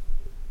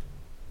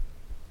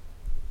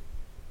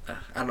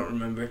 I don't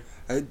remember.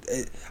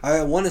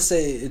 I want to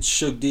say it's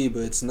Shug D,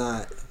 but it's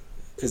not,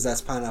 because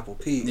that's Pineapple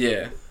Pete.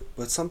 Yeah.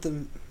 But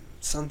something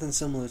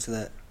similar to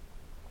that.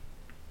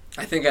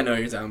 I think I know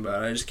what you're talking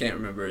about. I just can't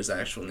remember his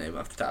actual name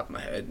off the top of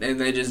my head.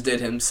 And they just did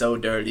him so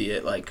dirty,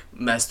 it, like,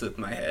 messed with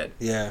my head.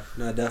 Yeah,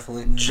 no,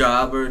 definitely.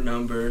 Jobber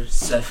number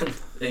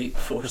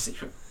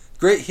 7840.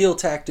 Great heel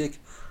tactic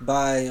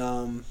by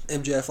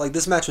MJF. Like,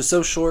 this match was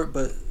so short,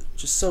 but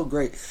just so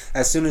great.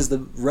 As soon as the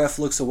ref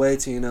looks away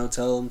to,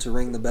 tell him to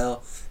ring the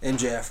bell,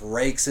 MJF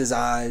rakes his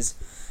eyes.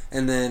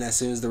 And then as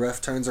soon as the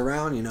ref turns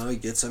around, he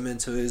gets him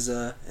into his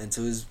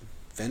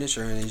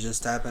finisher, and he's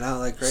just tapping out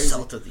like crazy.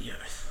 Salt of the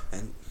earth.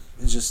 And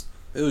it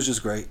was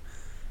just great.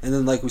 And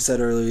then, like we said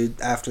earlier,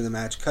 after the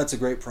match, cuts a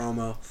great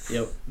promo.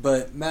 Yep.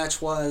 But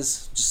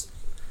match-wise, just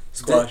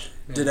squash.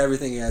 Did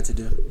everything he had to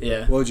do.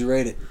 Yeah. What would you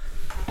rate it?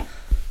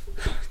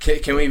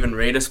 Can we even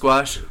rate a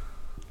squash?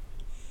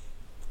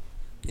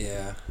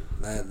 Yeah,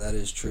 that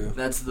is true.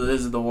 This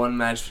is the one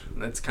match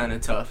that's kind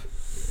of tough.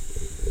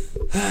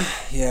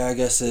 Yeah, I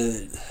guess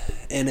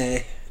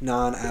NA,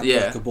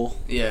 non-applicable.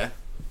 Yeah.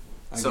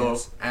 I so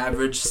guess.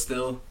 Average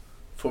still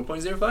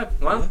 4.05.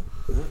 Wow.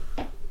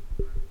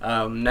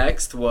 Yeah.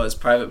 Next was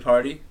Private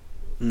Party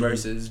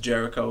versus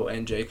Jericho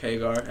and Jake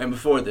Hagar. And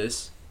before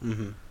this,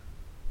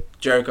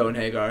 Jericho and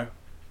Hagar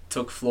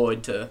took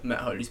Floyd to Matt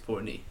Hardy's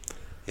poor knee.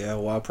 Yeah,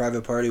 while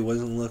Private Party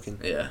wasn't looking.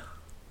 Yeah.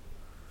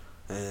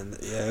 And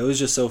yeah, it was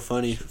just so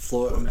funny.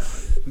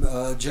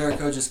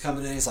 Jericho just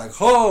coming in, he's like,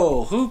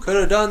 "Oh, who could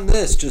have done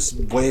this?" Just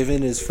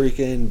waving his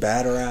freaking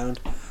bat around.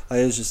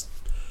 It was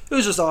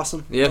just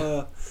awesome.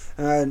 Yeah.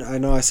 And I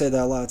know I say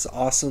that a lot. It's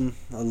awesome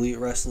elite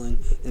wrestling,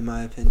 in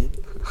my opinion.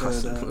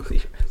 Awesome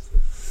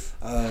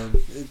But,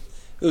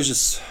 it was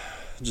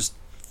just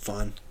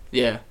fun.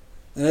 Yeah.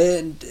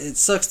 And it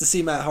sucks to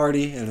see Matt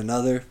Hardy in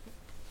another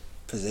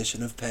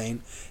position of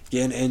pain,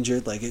 getting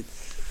injured. Like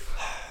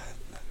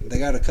they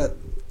gotta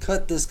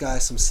cut this guy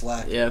some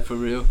slack. Yeah, for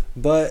real.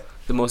 But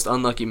the most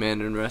unlucky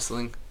man in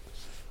wrestling.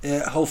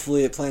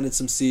 Hopefully it planted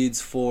some seeds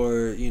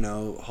for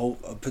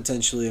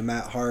potentially a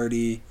Matt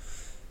Hardy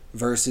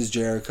versus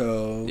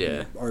Jericho.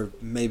 Yeah. Or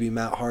maybe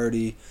Matt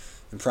Hardy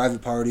and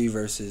Private Party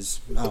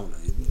versus, I don't know.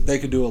 They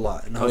could do a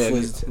lot. And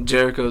hopefully,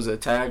 Jericho's a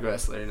tag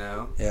wrestler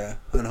now. Yeah,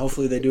 and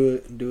hopefully they do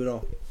it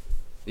all.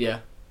 Yeah.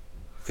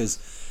 Because,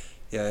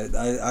 yeah,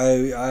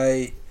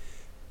 I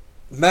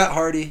Matt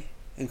Hardy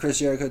and Chris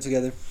Jericho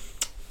together,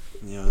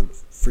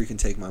 freaking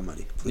take my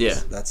money, please. Yeah.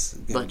 That's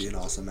gonna be an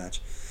awesome match,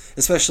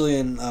 especially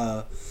in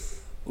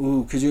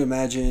could you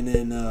imagine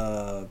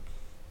in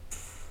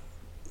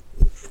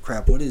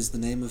what is the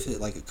name of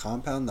it? Like a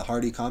compound, the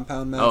Hardy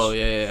compound match? Oh,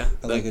 yeah.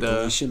 Like a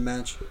deletion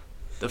match?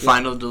 The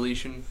final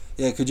deletion.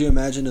 Yeah, could you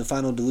imagine a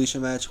final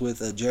deletion match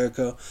with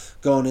Jericho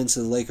going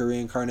into the Lake of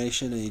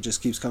Reincarnation and he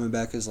just keeps coming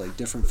back as like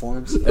different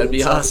forms? That'd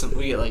be awesome.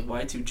 We get like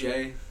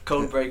Y2J,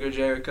 Codebreaker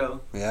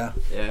Jericho. Yeah.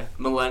 Yeah.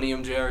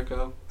 Millennium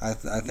Jericho. I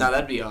think. No,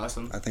 that'd be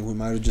awesome. I think we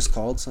might have just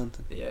called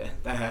something. Yeah,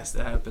 that has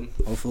to happen.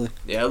 Hopefully.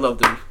 Yeah, I love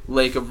the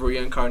Lake of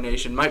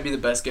Reincarnation. Might be the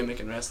best gimmick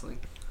in wrestling.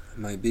 It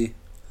might be.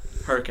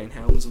 Hurricane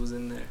Helms was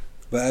in there.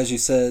 But as you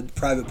said,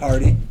 Private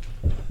Party.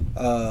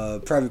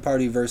 Private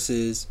Party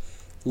versus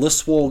Le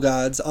Swole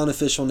Gods,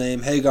 unofficial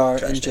name, Hagar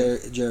and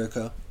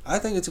Jericho. I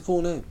think it's a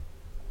cool name.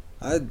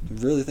 I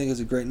really think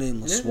it's a great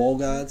name, Le Swole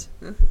Gods.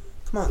 Yeah.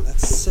 Come on,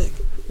 that's sick.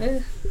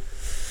 Yeah.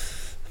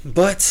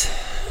 But,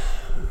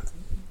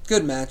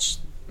 good match.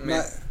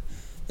 Yeah.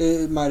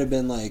 It might have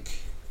been like...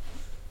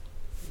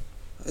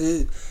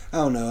 I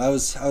don't know. I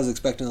was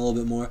expecting a little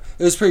bit more.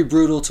 It was pretty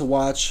brutal to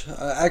watch.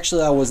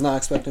 Actually, I was not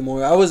expecting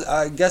more.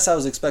 I guess I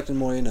was expecting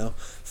more,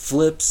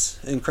 flips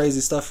and crazy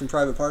stuff from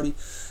Private Party.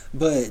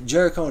 But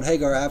Jericho and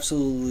Hagar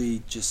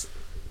absolutely just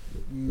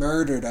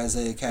murdered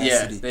Isaiah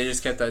Cassidy. Yeah, they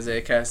just kept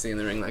Isaiah Cassidy in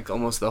the ring like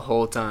almost the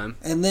whole time.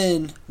 And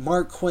then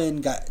Mark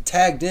Quinn got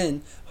tagged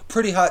in, a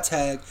pretty hot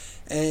tag.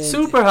 And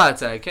super hot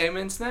tag, came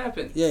in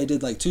snapping. Yeah, he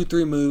did like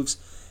 2-3 moves.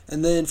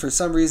 And then for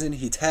some reason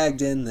he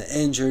tagged in the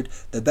injured,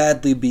 the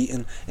badly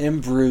beaten,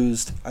 and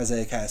bruised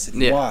Isaiah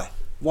Cassidy. Yeah.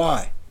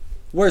 Why?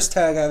 Worst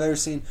tag I've ever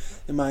seen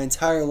in my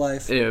entire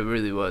life. Yeah, it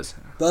really was.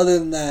 But other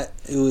than that,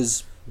 it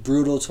was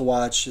brutal to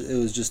watch. It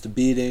was just a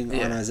beating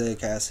on Isaiah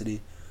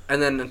Cassidy.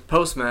 And then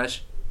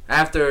post-match,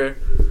 after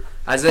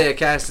Isaiah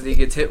Cassidy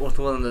gets hit with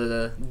one of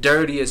the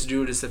dirtiest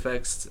Judas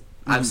effects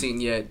I've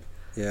seen yet.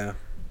 Yeah.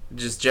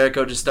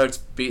 Jericho just starts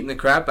beating the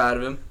crap out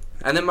of him.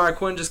 And then Mark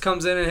Quinn just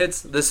comes in and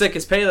hits the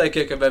sickest Pele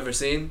kick I've ever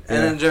seen.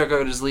 And then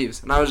Jericho just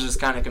leaves. And I was just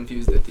kind of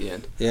confused at the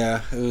end.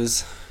 Yeah, it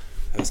was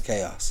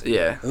chaos.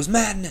 Yeah. It was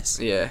madness.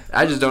 Yeah.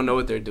 I just don't know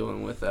what they're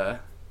doing with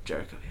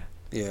Jericho yet.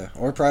 Yeah,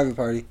 or Private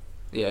Party.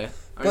 Yeah.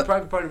 I mean,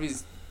 Private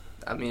Party's,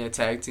 a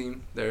tag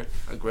team. They're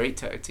a great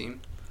tag team.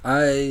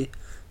 I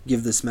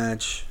give this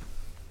match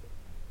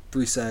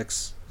 3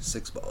 sacks,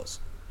 6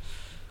 balls.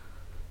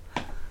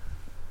 I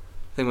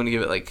think I'm going to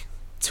give it like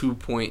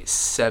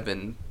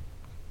 2.7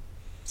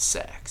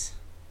 sacks.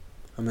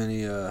 How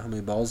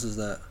many balls is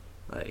that?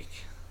 Like,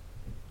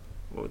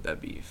 what would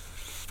that be?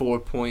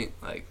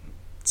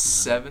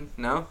 4.7?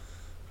 No?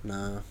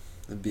 No,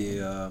 it'd be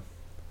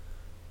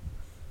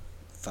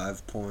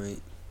 5.21.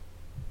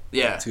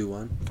 Yeah.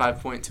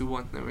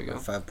 5.21. There we go.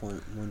 5.14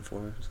 or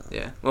something.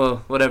 Yeah.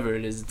 Well, whatever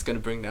it is, it's gonna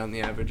bring down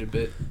the average a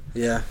bit.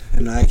 Yeah,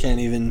 and I can't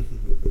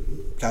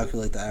even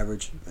calculate the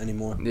average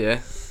anymore.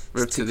 Yeah.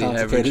 Rip it's to too the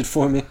complicated average.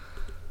 for me.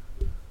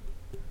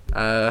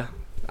 I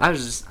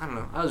don't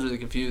know. I was really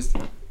confused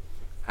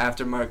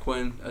after Mark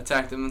Quinn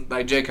attacked him.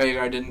 Like, Jake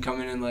Hagar didn't come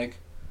in and, like,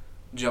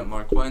 jump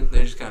Mark Quinn.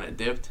 They just kind of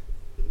dipped.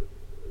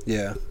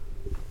 Yeah.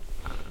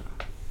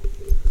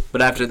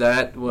 But after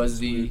that was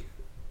the...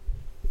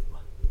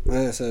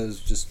 Like I said,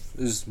 it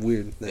was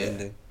weird, the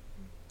ending.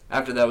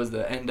 After that was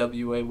the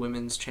NWA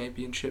Women's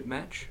Championship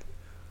match.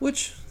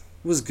 Which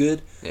was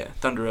good. Yeah,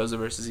 Thunder Rosa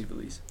versus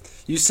Ivelisse.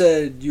 You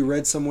said you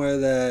read somewhere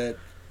that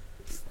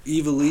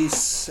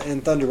Ivelisse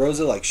and Thunder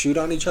Rosa like shoot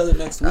on each other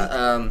next week.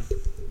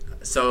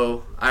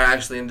 So I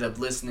actually ended up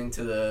listening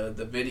to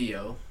the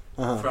video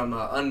from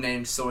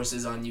unnamed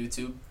sources on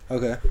YouTube.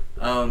 Okay.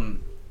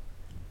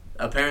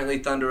 Apparently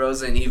Thunder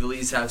Rosa and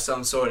Ivelisse have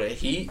some sort of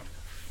heat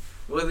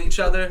with each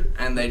other,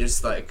 and they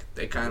just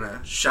they kind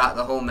of shot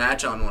the whole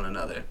match on one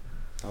another.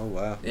 Oh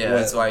wow. Yeah,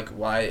 that's like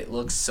why it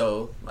looks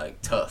so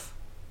tough.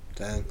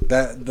 Dang.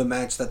 That the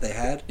match that they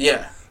had?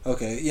 Yeah.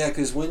 Okay, yeah,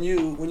 because when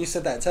you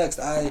said that text,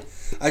 I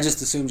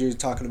just assumed you were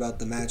talking about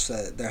the match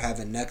that they're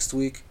having next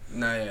week.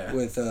 No, yeah.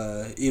 With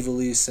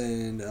Ivelisse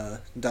and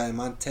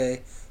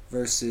Diamante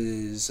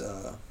versus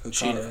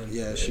Shida.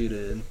 Yeah,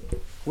 Shida.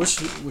 Which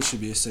should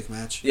be a sick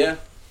match. Yeah.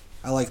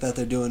 I like that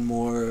they're doing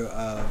more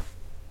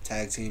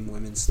tag team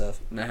women's stuff.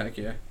 Nah, heck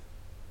yeah.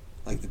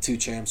 Like the 2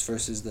 champs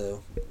versus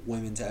the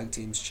women tag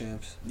teams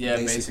champs. Yeah,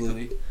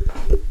 basically.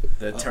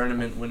 The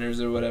tournament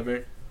winners or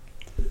whatever.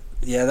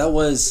 Yeah, that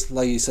was,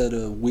 like you said,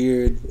 a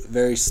weird,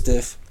 very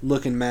stiff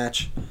looking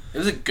match. It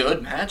was a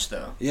good match,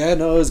 though. Yeah,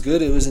 no, it was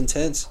good. It was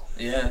intense.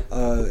 Yeah.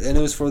 And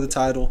it was for the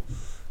title.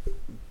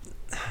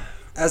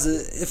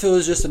 If it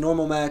was just a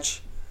normal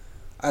match,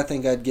 I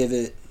think I'd give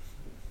it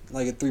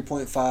like a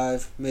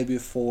 3.5, maybe a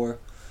 4.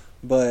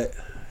 But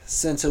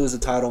since it was a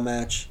title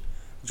match,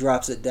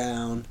 drops it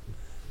down.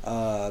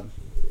 I'm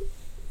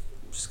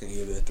just gonna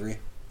give it a 3.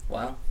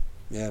 Wow.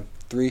 Yeah,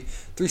 3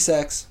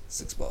 sacks,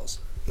 6 balls.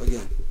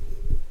 Again.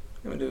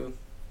 I'm gonna do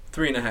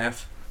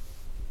 3.5.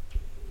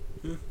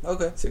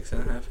 Okay.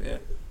 6.5.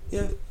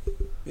 Yeah.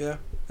 Yeah.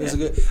 It was a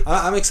good.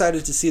 I'm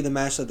excited to see the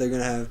match that they're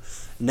gonna have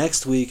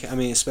next week. I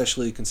mean,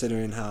 especially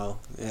considering how,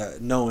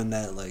 knowing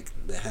that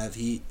they have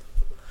heat.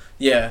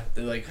 Yeah,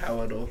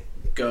 how it'll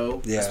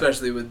go. Yeah.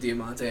 Especially with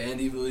Diamante and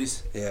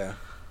Ivelisse. Yeah.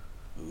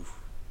 Oof.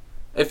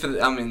 It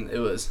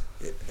was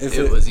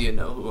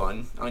who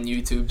on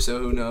YouTube, so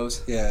who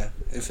knows? Yeah,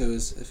 if it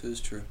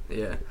was true.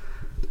 Yeah.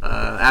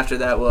 After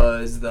that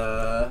was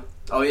the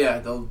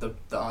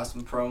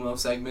awesome promo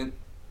segment.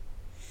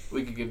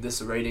 We could give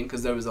this a rating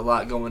because there was a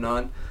lot going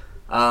on.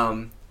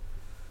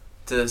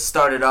 To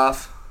start it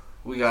off,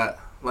 we got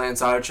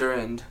Lance Archer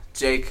and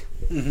Jake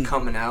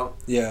coming out.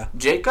 Yeah.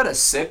 Jake got a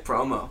sick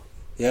promo.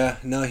 Yeah,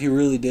 no, he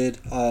really did.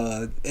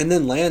 And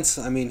then Lance,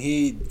 I mean,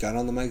 he got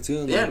on the mic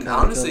too. Yeah, and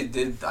honestly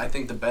did, I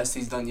think, the best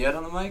he's done yet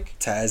on the mic.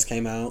 Taz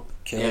came out,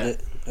 killed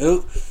it.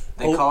 Oh,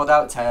 they called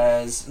out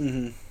Taz.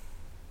 Mm-hmm.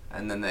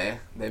 And then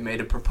they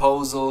made a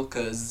proposal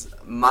because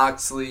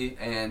Moxley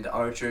and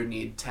Archer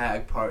need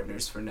tag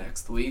partners for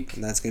next week.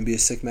 And that's going to be a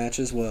sick match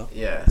as well.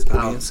 Yeah. It's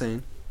going to be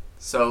insane.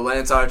 So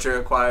Lance Archer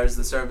acquires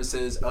the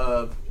services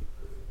of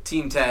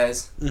Team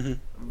Taz,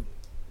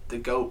 the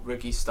GOAT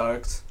Ricky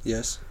Starks.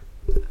 Yes.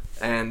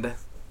 And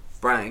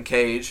Brian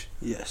Cage.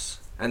 Yes.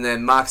 And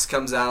then Mox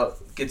comes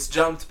out, gets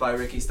jumped by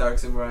Ricky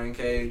Starks and Brian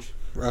Cage.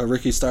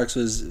 Ricky Starks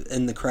was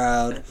in the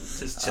crowd.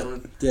 Just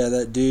chilling. Yeah,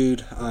 that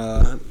dude.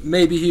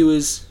 Maybe he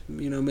was,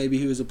 maybe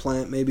he was a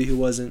plant, maybe he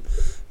wasn't.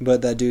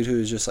 But that dude who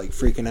was just like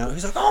freaking out,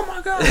 he's like, "Oh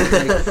my god!"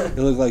 Like,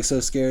 he looked like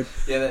so scared.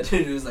 Yeah, that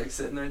dude who was like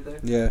sitting right there.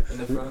 Yeah. In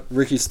the front.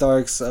 Ricky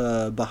Starks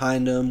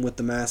behind him with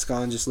the mask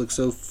on just looked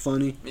so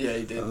funny. Yeah,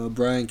 he did.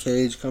 Brian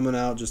Cage coming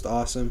out just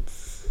awesome.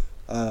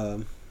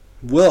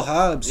 Will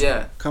Hobbs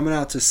coming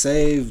out to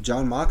save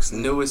Jon Moxley.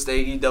 Newest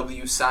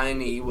AEW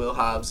signee, Will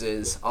Hobbs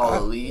is all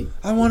elite.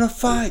 I want to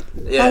fight.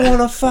 Yeah. I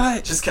want to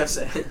fight. Just kept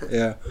saying.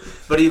 Yeah.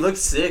 But he looked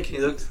sick.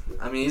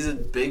 He's a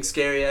big,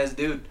 scary ass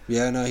dude.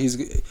 Yeah, no, he's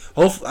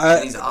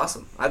he's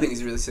awesome. I think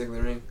he's really sick in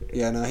the ring.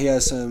 Yeah, no, he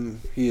is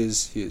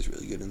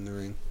really good in the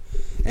ring.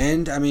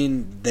 And I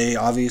mean, they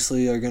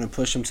obviously are going to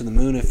push him to the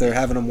moon if they're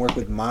having him work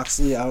with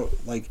Moxley out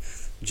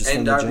just and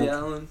from Darby the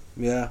jump. Allin.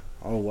 Yeah.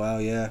 Oh wow,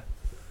 yeah.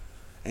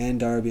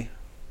 And Darby.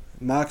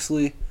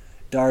 Moxley,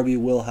 Darby,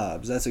 Will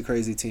Hobbs. That's a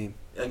crazy team.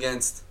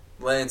 Against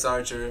Lance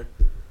Archer,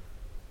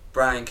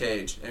 Brian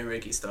Cage, and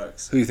Ricky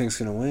Starks. Who do you think's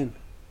going to win?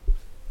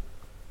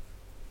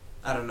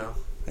 I don't know.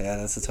 Yeah,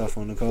 that's a tough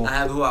one to call. I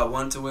have who I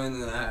want to win,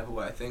 and I have who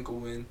I think will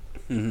win.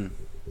 Mm-hmm.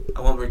 I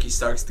want Ricky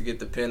Starks to get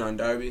the pin on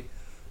Darby.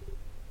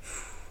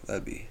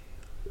 That'd be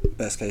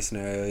best case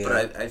scenario, yeah.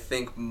 But I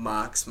think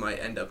Mox might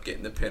end up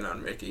getting the pin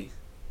on Ricky.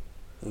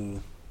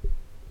 Ooh.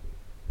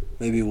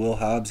 Maybe Will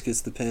Hobbs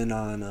gets the pin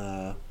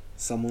on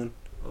someone.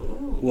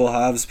 Ooh. Will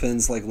Hobbs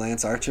pins like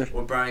Lance Archer.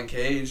 Or Brian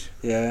Cage.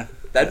 Yeah.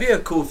 That'd be a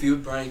cool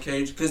feud, Brian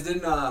Cage. Because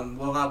didn't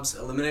Will Hobbs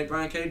eliminate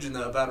Brian Cage in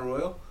the Battle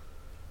Royal?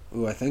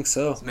 Ooh, I think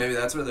so. So maybe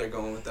that's where they're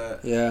going with that.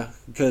 Yeah,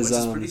 because which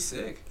is pretty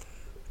sick.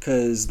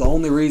 Because the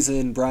only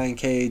reason Brian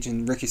Cage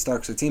and Ricky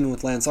Starks are teaming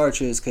with Lance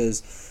Archer is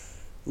because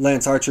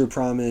Lance Archer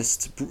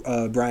promised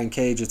Brian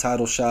Cage a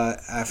title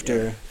shot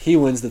after he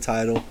wins the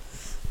title,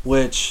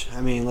 which,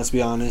 I mean, let's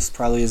be honest,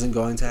 probably isn't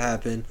going to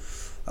happen.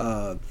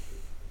 Not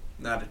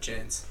a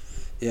chance.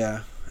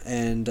 Yeah,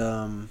 and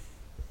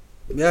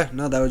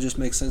that would just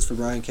make sense for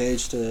Brian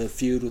Cage to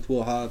feud with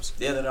Will Hobbs.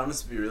 Yeah, that'd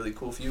honestly be a really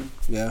cool feud.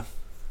 Yeah,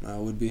 that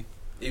would be.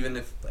 Even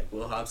if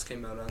Will Hobbs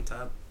came out on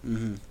top.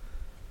 Mm-hmm.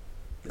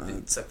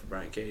 Except for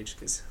Brian Cage,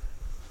 because.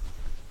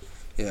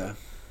 Yeah.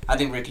 I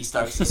think Ricky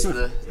Starks is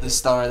the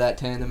star of that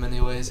tandem,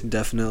 anyways.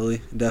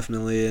 Definitely,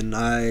 and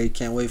I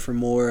can't wait for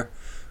more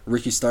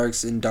Ricky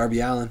Starks and Darby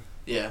Allin.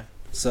 Yeah.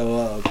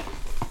 So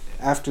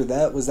after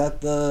that,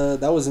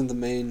 that wasn't the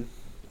main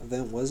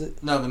event, was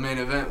it? No, the main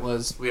event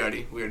was we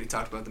already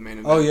talked about the main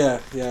event. Oh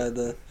yeah,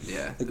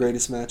 the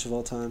greatest match of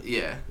all time.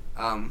 Yeah.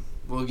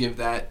 We'll give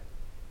that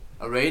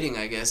a rating,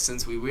 I guess,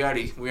 since we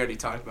already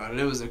talked about it.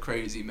 It was a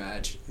crazy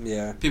match.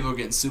 Yeah. People were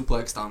getting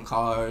suplexed on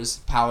cars,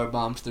 power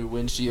bombed through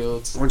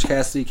windshields. Orange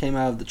Cassidy came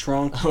out of the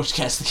trunk. Orange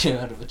Cassidy came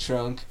out of the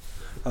trunk.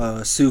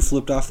 Sue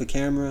flipped off the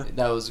camera.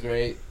 That was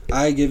great.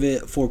 I give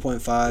it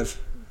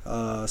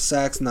 4.5.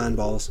 Sacks, 9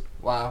 balls.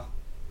 Wow.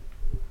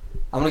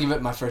 I'm going to give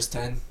it my first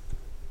 10.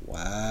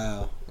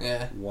 Wow.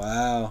 Yeah.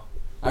 Wow.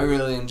 I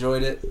really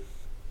enjoyed it.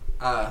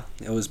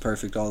 It was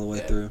perfect all the way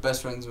through.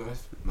 Best friends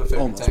with my favorite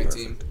Almost tag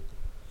perfect. team.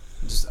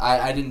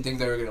 I didn't think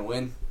they were gonna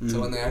win.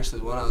 So when they actually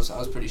won, I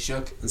was pretty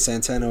shook. And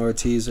Santana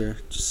Ortiz are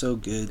just so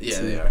good. Yeah,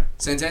 too. they are.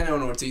 Santana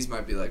and Ortiz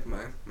might be like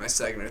my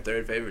second or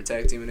third favorite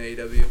tag team in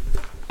AEW.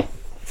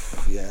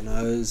 Yeah,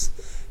 no,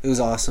 it was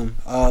awesome.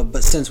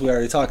 But since we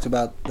already talked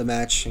about the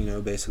match,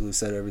 basically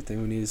said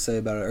everything we needed to say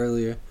about it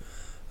earlier.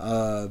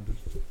 I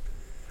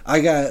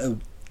got a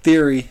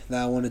theory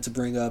that I wanted to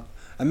bring up.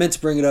 I meant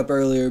to bring it up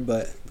earlier,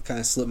 but it kind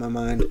of slipped my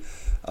mind.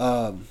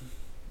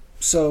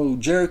 So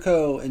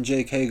Jericho and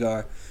Jake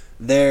Hagar,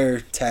 they're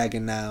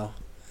tagging now,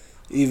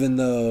 even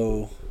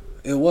though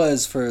it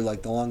was for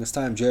the longest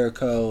time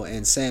Jericho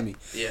and Sammy.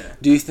 Yeah.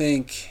 Do you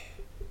think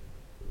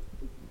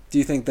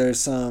there's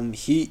some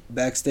heat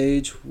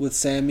backstage with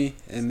Sammy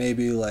and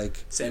maybe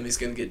Sammy's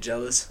gonna get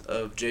jealous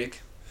of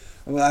Jake?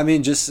 Well, I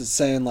mean, just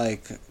saying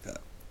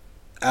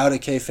out of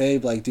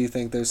kayfabe, do you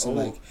think there's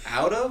some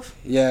out of?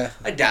 Yeah.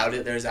 I doubt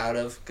it. There's out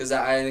of, because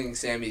I think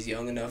Sammy's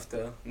young enough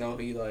to know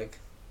he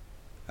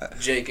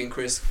Jake and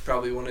Chris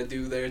probably want to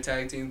do their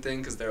tag team thing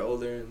because they're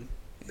older and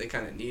they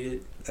kind of need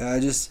it. I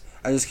just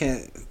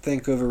can't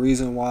think of a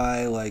reason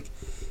why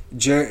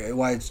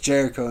why it's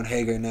Jericho and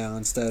Hager now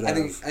instead of. I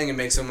think it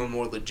makes them a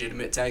more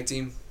legitimate tag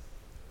team.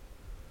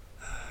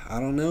 I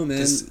don't know, man.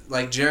 Just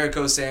like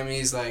Jericho,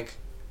 Sammy's like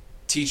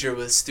teacher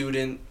with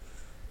student.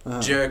 Uh-huh.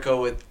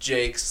 Jericho with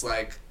Jake's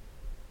like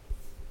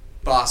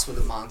boss with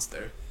a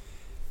monster.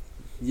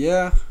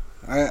 Yeah,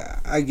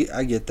 I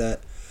get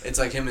that. It's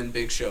like him and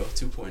Big Show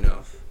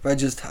 2.0. But I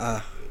just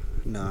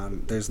no,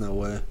 there's no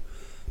way.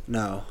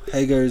 No,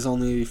 Hager is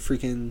only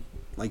freaking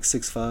like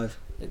 6'5".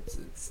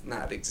 It's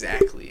not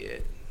exactly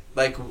it.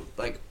 Like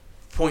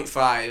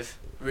 0.5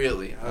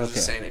 really. I was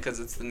just saying it because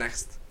it's the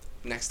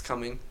next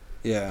coming.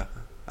 Yeah,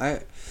 I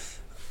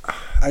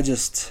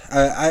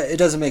it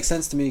doesn't make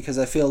sense to me because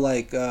I feel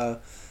like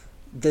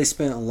they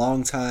spent a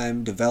long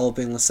time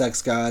developing the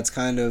Sex Gods,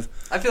 kind of.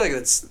 I feel like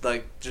it's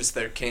like just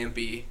their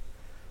campy,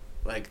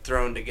 like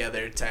thrown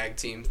together tag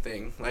team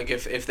thing. Like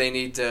if they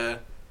need to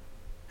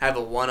have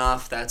a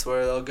one-off, that's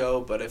where they'll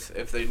go. But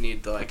if they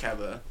need to like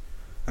have a,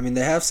 I mean,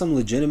 they have some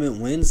legitimate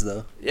wins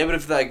though. Yeah, but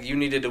if like you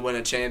needed to win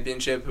a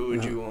championship, who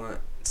would you want,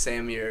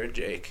 Sammy or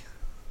Jake?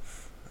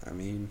 I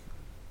mean,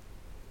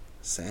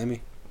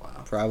 Sammy.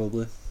 Wow.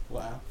 Probably.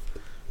 Wow.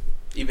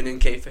 Even in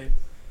kayfabe.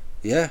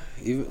 Yeah,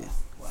 even.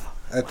 Wow.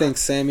 I think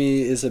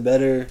Sammy is a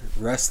better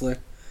wrestler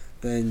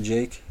than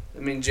Jake. I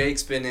mean,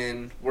 Jake's been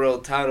in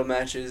world title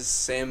matches.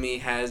 Sammy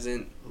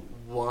hasn't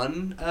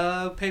won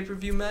a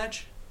pay-per-view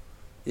match.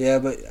 Yeah,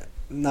 but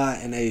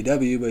not in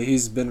AEW, but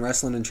he's been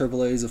wrestling in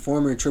AAA. He's a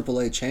former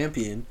AAA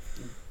champion,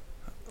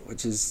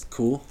 which is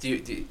cool.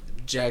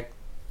 Jake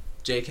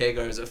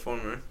Hager is a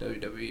former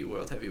WWE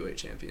World Heavyweight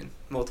Champion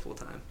multiple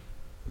times.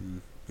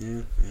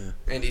 Yeah.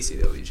 And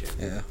ECW champion.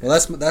 Yeah. Well,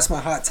 that's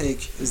my hot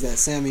take, is that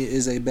Sammy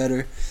is a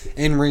better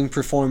in-ring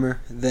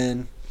performer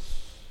than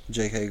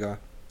Jake Hager.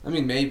 I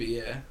mean, maybe,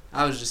 yeah.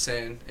 I was just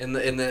saying in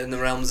the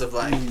realms of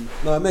like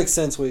No, it makes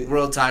sense.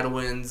 World title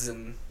wins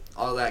and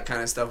all that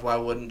kind of stuff. Why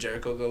wouldn't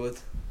Jericho go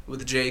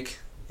with Jake?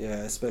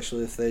 Yeah,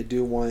 especially if they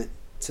do want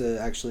to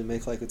actually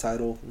make like a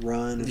title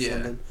run or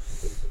something.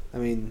 I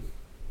mean,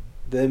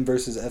 them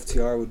versus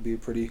FTR would be a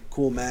pretty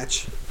cool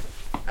match.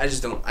 I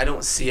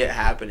don't see it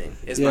happening.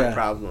 Is my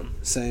problem.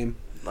 Same.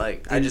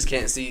 Like I just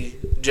can't see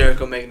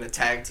Jericho making a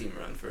tag team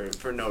run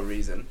for no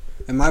reason.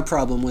 And my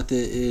problem with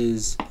it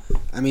is,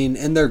 I mean,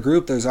 in their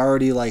group, there's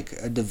already like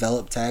a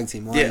developed tag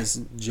team. Why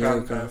is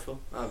Jericho? Powerful,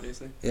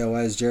 obviously. Yeah,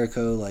 why is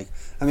Jericho like?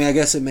 I mean, I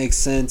guess it makes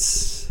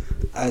sense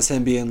as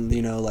him being,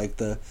 like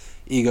the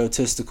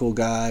egotistical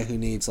guy who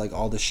needs like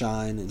all the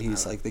shine, and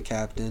he's like the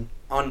captain.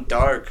 On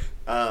Dark,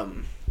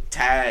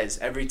 Taz,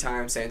 every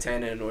time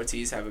Santana and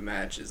Ortiz have a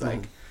match, is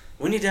like,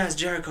 we need to ask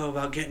Jericho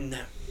about getting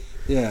them.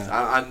 Yeah.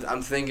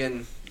 I'm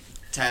thinking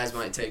Taz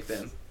might take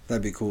them.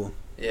 That'd be cool.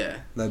 Yeah.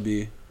 That'd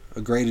be a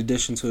great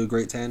addition to a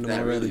great tandem that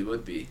already. Really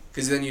would be.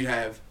 Because then you'd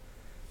have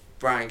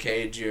Brian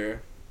Cage,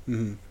 your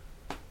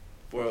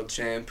world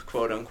champ,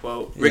 quote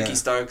unquote. Ricky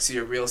Starks,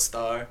 your real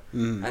star.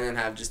 And then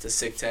have just a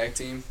sick tag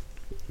team.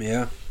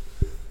 Yeah.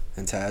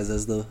 And Taz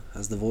as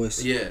the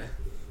voice. Yeah.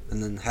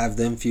 And then have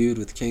them feud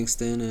with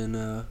Kingston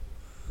and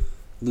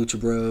Lucha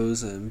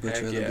Bros and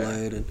Butcher and the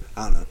Blade, and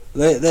I don't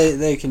know.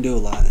 They can do a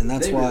lot, and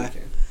that's why. Really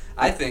can.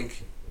 I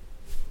think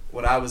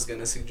what I was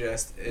gonna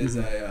suggest is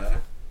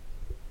a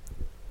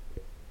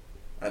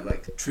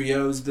like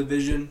trios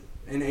division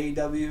in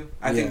AEW.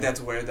 I think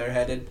that's where they're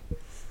headed.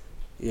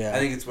 Yeah. I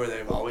think it's where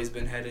they've always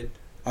been headed.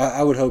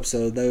 I would hope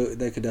so.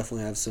 They could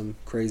definitely have some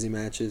crazy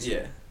matches.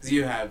 Yeah, 'cause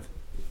you have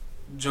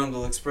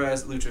Jungle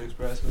Express, Lucha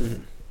Express,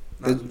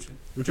 not Lucha,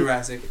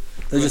 Jurassic.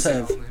 They just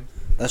have.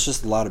 That's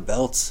just a lot of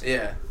belts.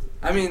 Yeah.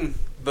 I mean,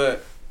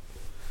 but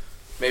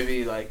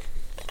maybe like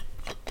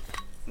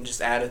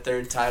just add a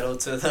third title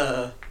to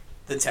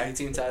the tag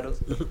team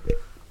titles.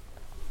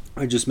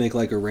 Or just make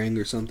like a ring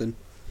or something.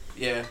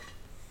 Yeah.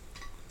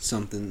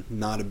 Something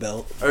not a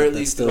belt. Or at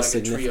least do like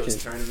a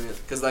trios tournament,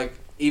 because like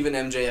even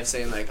MJF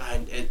saying like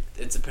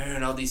it's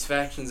apparent all these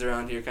factions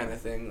around here kind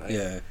of thing. Like,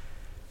 yeah.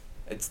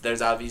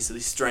 There's obviously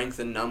strength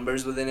in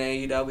numbers within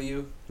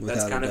AEW.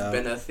 That's kind of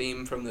been a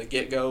theme from the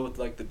get-go with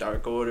like the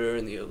Dark Order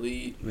and the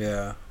Elite.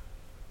 Yeah.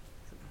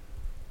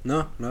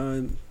 No,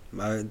 and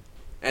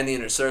the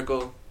Inner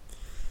Circle.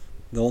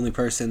 The only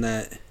person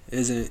that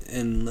isn't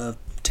in a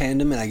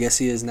tandem, and I guess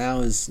he is now,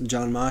 is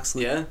Jon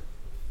Moxley. Yeah.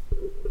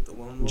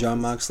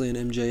 Jon Moxley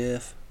and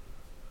MJF.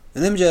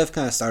 And MJF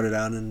kind of started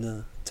out in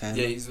the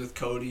tandem. Yeah, he's with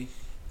Cody.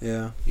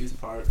 Yeah. He was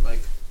part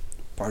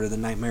of the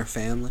Nightmare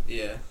family.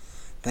 Yeah.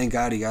 Thank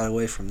God he got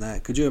away from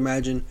that. Could you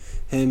imagine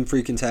him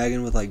freaking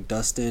tagging with like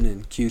Dustin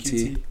and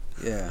QT?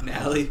 Yeah.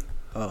 Nally?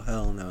 Oh,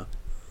 hell no.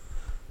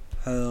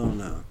 Hell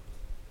no.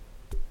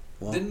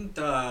 Well, didn't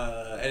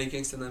Eddie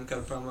Kingston then cut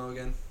a promo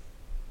again?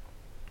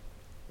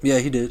 Yeah,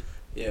 he did.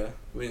 Yeah,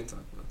 we didn't talk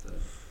about that.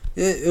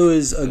 It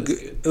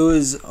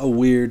was a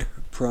weird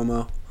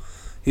promo.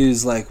 He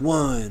was like,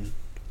 1,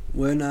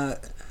 we're not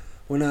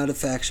a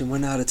faction, we're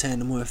not a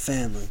tandem, we're a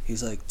family.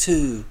 He's like,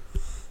 2,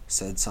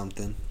 said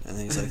something, and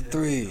then he's like,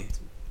 3,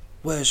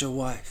 where's your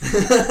wife?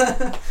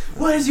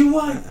 Where's your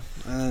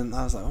wife? And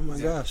I was like, oh my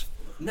gosh.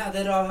 Now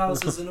that our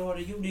house is in order,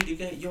 you need to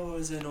get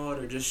yours in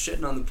order. Just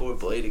shitting on the poor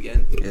Blade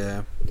again.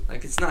 Yeah.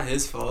 Like, it's not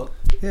his fault.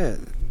 Yeah,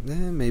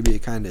 maybe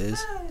it kind of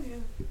is. Yeah.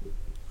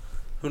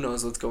 Who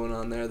knows what's going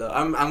on there, though.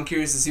 I'm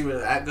curious to see where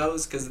that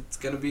goes, because it's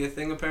going to be a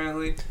thing,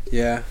 apparently.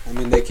 Yeah, I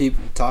mean, they keep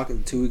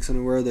talking. 2 weeks in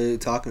a row, they're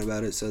talking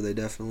about it, so they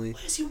definitely...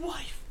 Where's your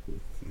wife?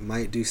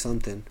 Might do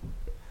something.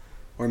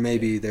 Or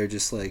maybe they're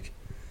just, like,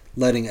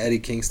 letting Eddie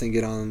Kingston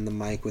get on the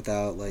mic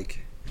without,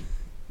 like,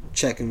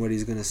 checking what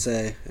he's going to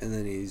say, and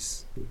then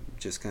he's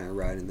just kind of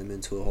riding them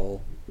into a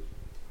hole.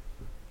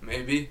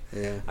 Maybe.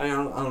 Yeah. I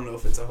don't know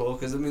if it's a hole,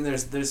 because, I mean,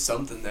 there's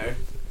something there.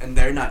 And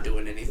they're not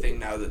doing anything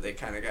now that they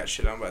kind of got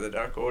shit on by the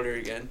Dark Order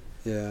again.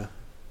 Yeah.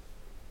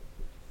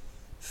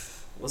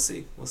 We'll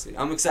see.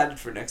 I'm excited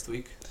for next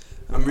week.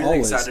 I'm really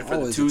excited for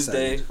the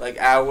Tuesday,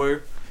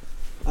 hour.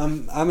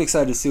 I'm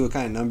excited to see what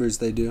kind of numbers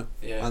they do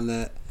on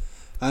that.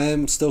 I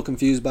am still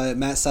confused by it.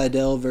 Matt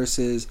Sydal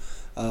versus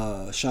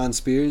Sean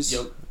Spears.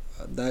 Yep.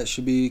 That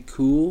should be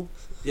cool.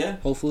 Yeah.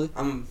 Hopefully.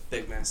 I'm a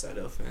big Matt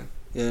Sydal fan.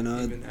 Yeah,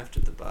 no. Even after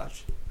the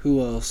botch. Who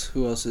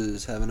else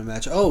is having a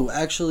match? Oh,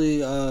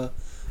 actually,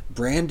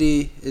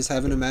 Brandy is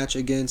having a match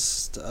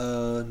against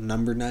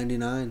number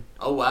 99.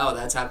 Oh, wow.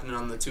 That's happening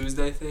on the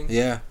Tuesday thing?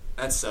 Yeah.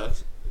 That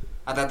sucks.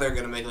 I thought they were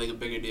going to make, a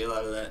bigger deal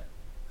out of that.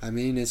 I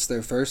mean, it's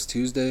their first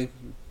Tuesday.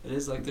 It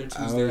is their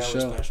Tuesday hour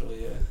special,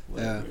 yeah.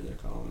 Whatever they're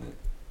calling it.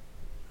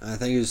 I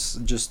think it's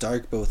just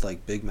dark, both,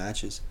 big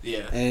matches.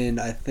 Yeah.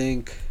 And I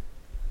think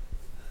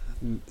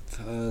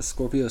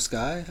Scorpio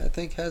Sky,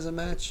 has a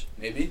match.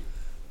 Maybe.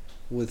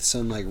 With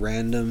some,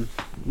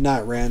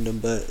 not random,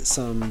 but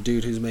some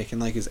dude who's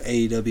making, his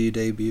AEW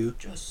debut.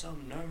 Just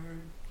some nerd.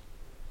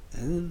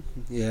 And,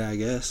 yeah, I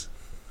guess.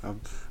 I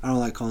don't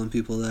like calling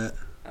people that.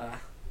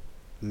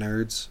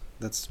 Nerds.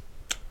 That's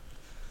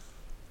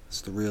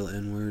the real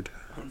N-word.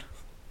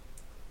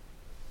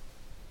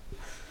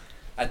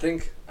 I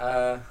think,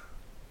 I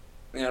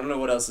don't know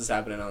what else is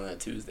happening on that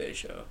Tuesday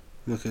show.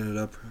 Looking it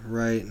up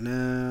right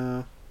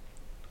now.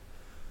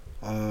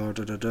 What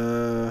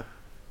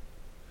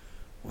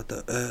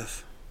the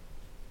F?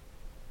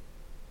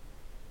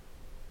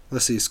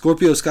 Let's see.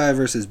 Scorpio Sky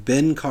versus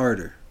Ben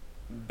Carter.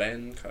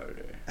 Ben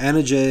Carter.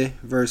 Anna Jay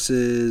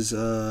versus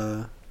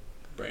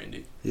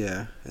Brandy.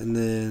 Yeah, and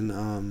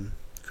then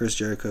Chris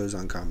Jericho's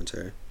on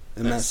commentary,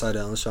 and Matt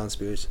Sydal and Sean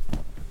Spears.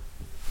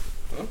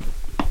 Oh,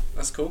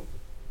 that's cool.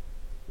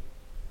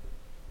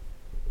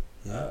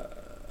 Yeah.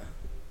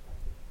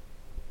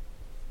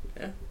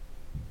 Yeah.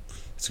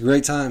 It's a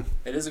great time.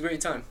 It is a great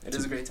time.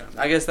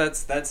 I guess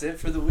that's it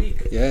for the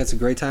week. Yeah, it's a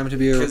great time to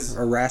be a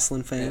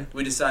wrestling fan. Yeah,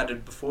 we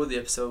decided before the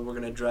episode we're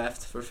gonna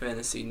draft for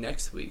fantasy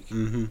next week.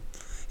 Mm-hmm.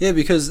 Yeah,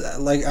 because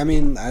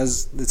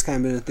as it's kind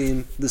of been a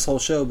theme this whole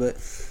show, but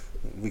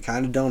we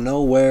kind of don't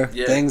know where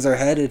things are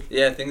headed.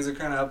 Yeah, things are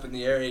kind of up in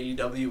the air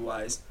AEW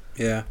wise.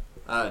 Yeah.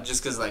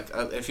 Just because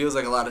it feels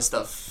like a lot of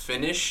stuff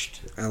finished.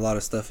 And a lot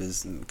of stuff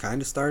is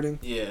kind of starting.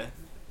 Yeah.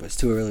 But it's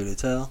too early to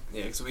tell.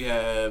 Yeah, because we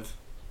have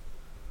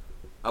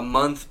a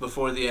month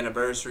before the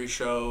anniversary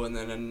show, and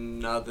then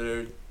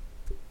another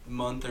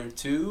month or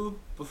two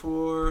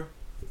before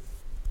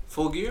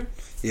Full Gear.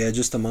 Yeah,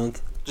 just a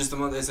month. Just a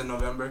month. It's in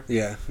November.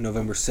 Yeah,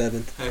 November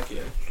 7th. Heck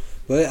yeah.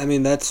 But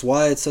that's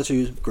why it's such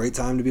a great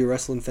time to be a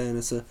wrestling fan.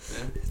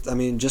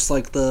 Just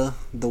like the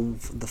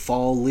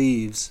fall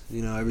leaves,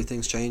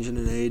 everything's changing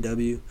in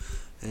AEW,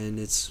 and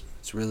it's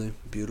really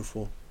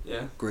beautiful.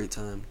 Yeah. Great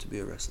time to be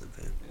a wrestling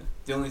fan. Yeah.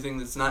 The only thing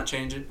that's not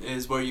changing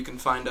is where you can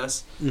find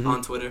us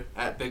on Twitter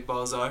at Big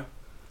Balls R.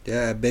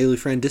 Yeah, at Bailey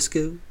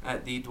Frandisco.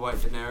 At the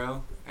Dwight De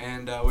Niro,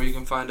 and where you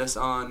can find us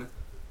on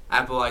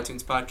Apple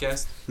iTunes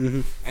Podcast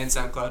and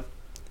SoundCloud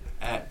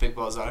at Big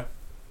Balls R.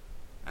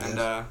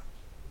 And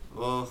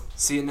we'll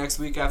see you next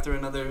week after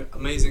another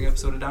amazing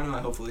episode of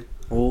Dynamite, hopefully.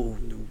 Well,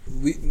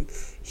 we'll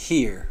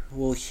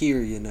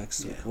hear you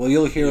next week. Well,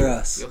 you'll hear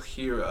us. You'll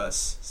hear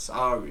us.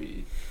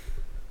 Sorry.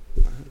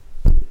 All right.